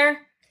go in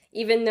there.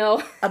 Even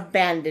though...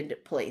 Abandoned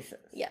places.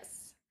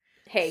 Yes.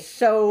 Hey.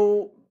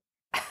 So,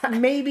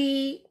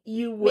 maybe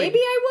you would. Maybe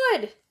I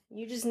would.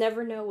 You just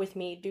never know with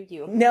me, do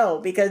you? No,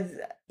 because,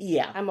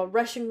 yeah. I'm a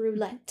Russian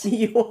roulette.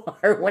 You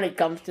are when it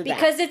comes to that.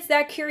 Because it's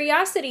that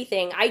curiosity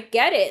thing. I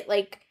get it.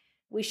 Like,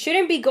 we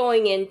shouldn't be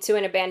going into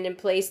an abandoned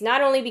place,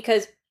 not only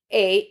because,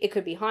 A, it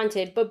could be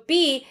haunted, but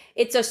B,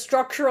 it's a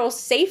structural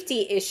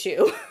safety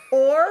issue.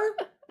 Or,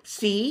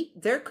 C,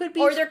 there could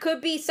be... Or there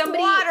could be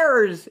somebody...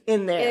 squatters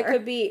in there. It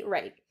could be,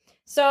 right.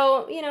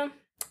 So, whatever.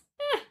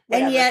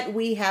 And yet,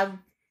 we have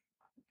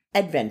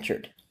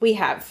adventured. We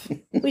have.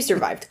 We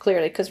survived,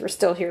 clearly, because we're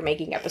still here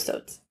making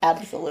episodes.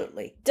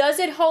 Absolutely. Does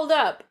it hold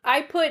up?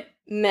 I put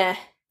meh.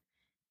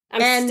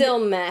 I'm still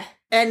meh.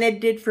 And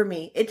it did for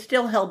me. It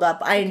still held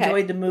up. I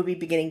enjoyed the movie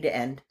beginning to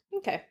end.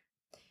 Okay.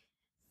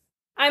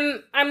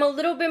 I'm a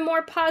little bit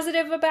more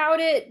positive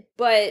about it,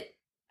 but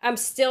I'm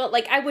still,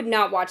 like, I would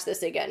not watch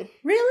this again.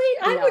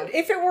 Really? I would,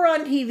 if it were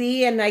on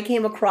TV and I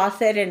came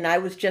across it and I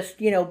was just,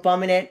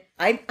 bumming it,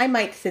 I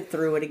might sit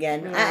through it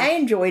again. Mm. I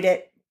enjoyed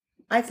it.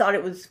 I thought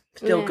it was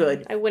still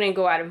good. I wouldn't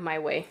go out of my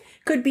way.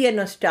 Could be a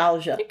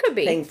nostalgia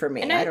thing for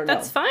me. And I don't know.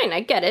 That's fine.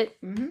 I get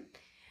it. Mm-hmm.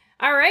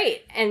 All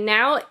right. And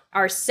now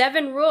our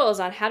 7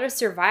 rules on how to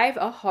survive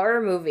a horror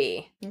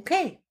movie.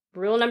 Okay.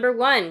 Rule number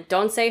 1,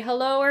 don't say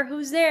hello or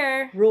who's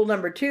there. Rule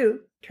number 2,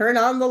 turn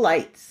on the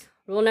lights.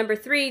 Rule number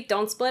 3,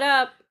 don't split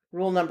up.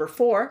 Rule number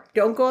 4,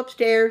 don't go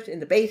upstairs,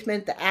 in the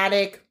basement, the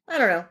attic, I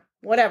don't know,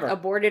 whatever. A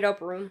boarded up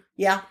room.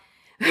 Yeah.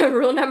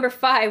 Rule number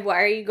 5,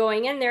 why are you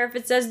going in there if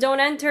it says don't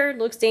enter?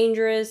 Looks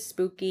dangerous,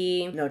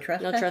 spooky. No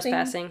trespassing. No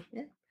trespassing.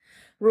 Yeah.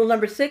 Rule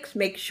number 6,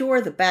 make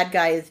sure the bad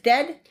guy is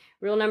dead.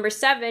 Rule number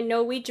 7,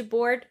 no Ouija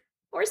board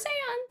or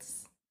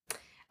seance.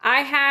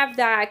 I have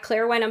that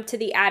Claire went up to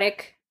the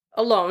attic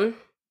alone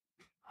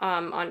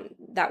on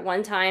that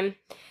one time.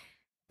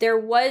 There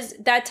was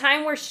that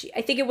time where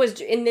I think it was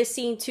in this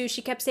scene too,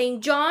 she kept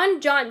saying, John.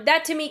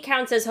 That to me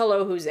counts as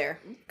hello, who's there?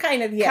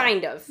 Kind of, yeah.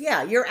 Kind of.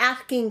 Yeah, you're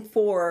asking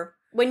for...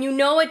 When you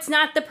know it's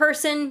not the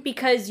person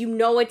because you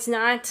know it's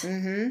not,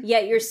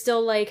 yet you're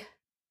still like,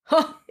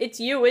 huh,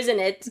 it's you, isn't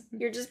it?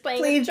 You're just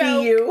playing Please a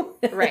joke. be you.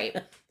 Right.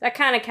 That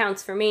kind of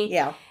counts for me.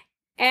 Yeah.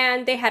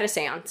 And they had a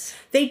seance.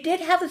 They did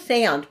have a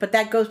seance, but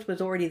that ghost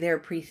was already there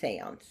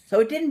pre-seance. So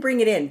it didn't bring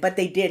it in, but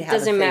they did have a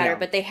seance. Doesn't matter,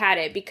 but they had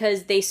it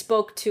because they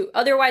spoke to...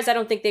 Otherwise, I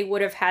don't think they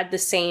would have had the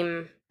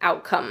same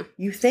outcome.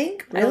 You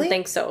think? Really? I don't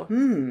think so.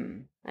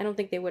 I don't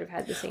think they would have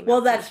had the same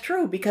outcome. That's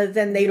true, because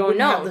then they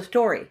wouldn't have the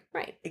story.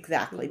 Right.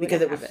 Exactly,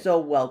 because it was so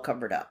well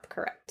covered up.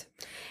 Correct.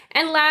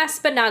 And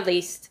last but not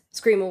least,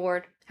 Scream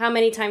Award. How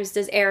many times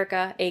does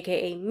Erica,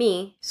 a.k.a.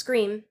 me,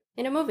 scream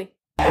in a movie?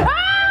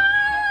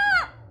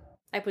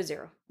 I put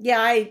 0.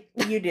 Yeah,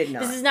 you did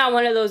not. This is not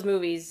one of those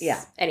movies.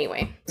 Yeah.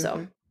 Anyway,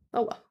 so,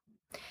 oh well.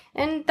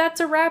 And that's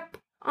a wrap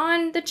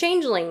on The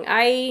Changeling.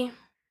 I'm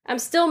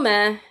still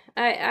meh.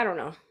 I don't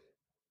know.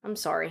 I'm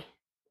sorry.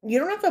 You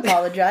don't have to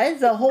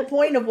apologize. The whole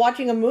point of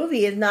watching a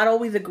movie is not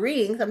always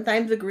agreeing,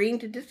 sometimes agreeing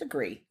to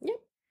disagree. Yeah.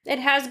 It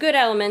has good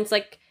elements,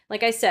 like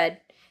I said.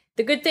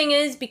 The good thing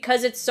is,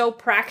 because it's so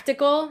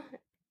practical,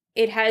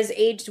 it has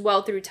aged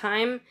well through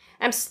time.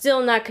 I'm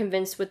still not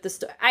convinced with the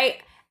story.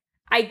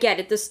 I get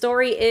it. The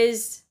story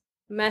is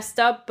messed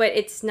up, but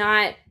it's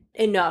not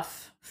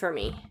enough for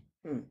me.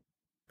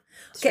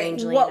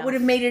 Strangely enough. What would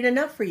have made it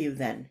enough for you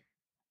then?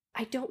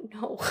 I don't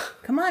know.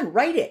 Come on,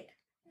 write it.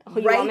 Oh,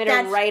 you want me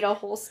to write a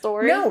whole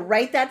story? No,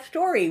 write that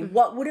story.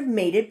 What would have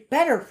made it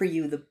better for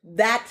you?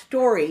 That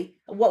story,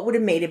 what would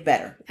have made it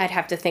better? I'd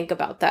have to think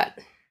about that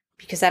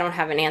because I don't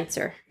have an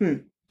answer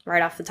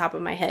right off the top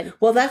of my head.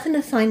 Well, that's an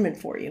assignment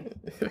for you.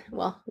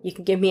 Well, you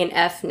can give me an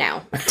F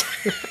now.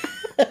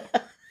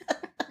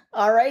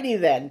 Alrighty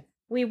then.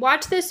 We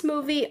watched this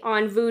movie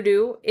on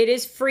Vudu. It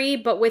is free,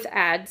 but with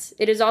ads.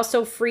 It is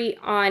also free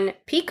on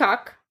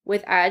Peacock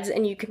with ads,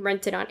 and you can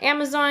rent it on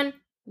Amazon,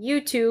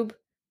 YouTube,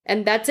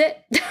 and that's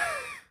it.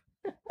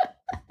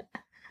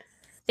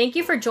 Thank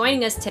you for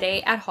joining us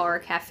today at Horror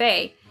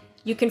Cafe.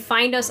 You can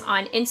find us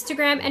on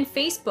Instagram and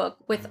Facebook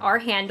with our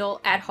handle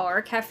at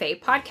Horror Cafe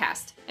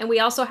Podcast. And we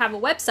also have a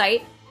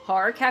website,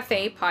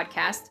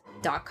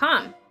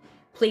 horrorcafepodcast.com.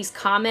 Please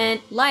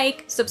comment,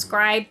 like,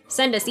 subscribe,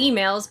 send us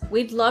emails.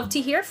 We'd love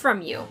to hear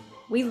from you.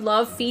 We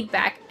love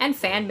feedback and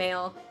fan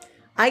mail.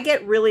 I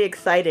get really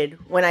excited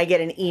when I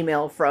get an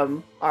email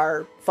from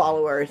our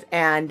followers,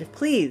 and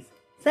please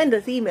send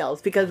us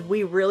emails because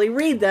we really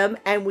read them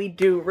and we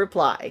do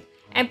reply.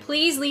 And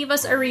please leave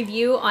us a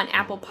review on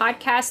Apple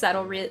Podcasts.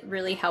 That'll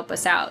really help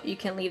us out. You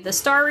can leave the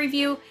star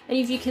review, and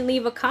if you can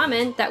leave a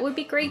comment, that would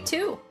be great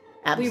too.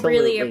 Absolutely. We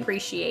really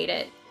appreciate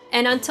it.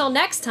 And until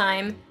next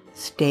time,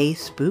 stay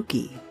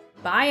spooky.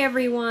 Bye,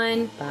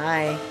 everyone.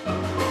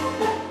 Bye.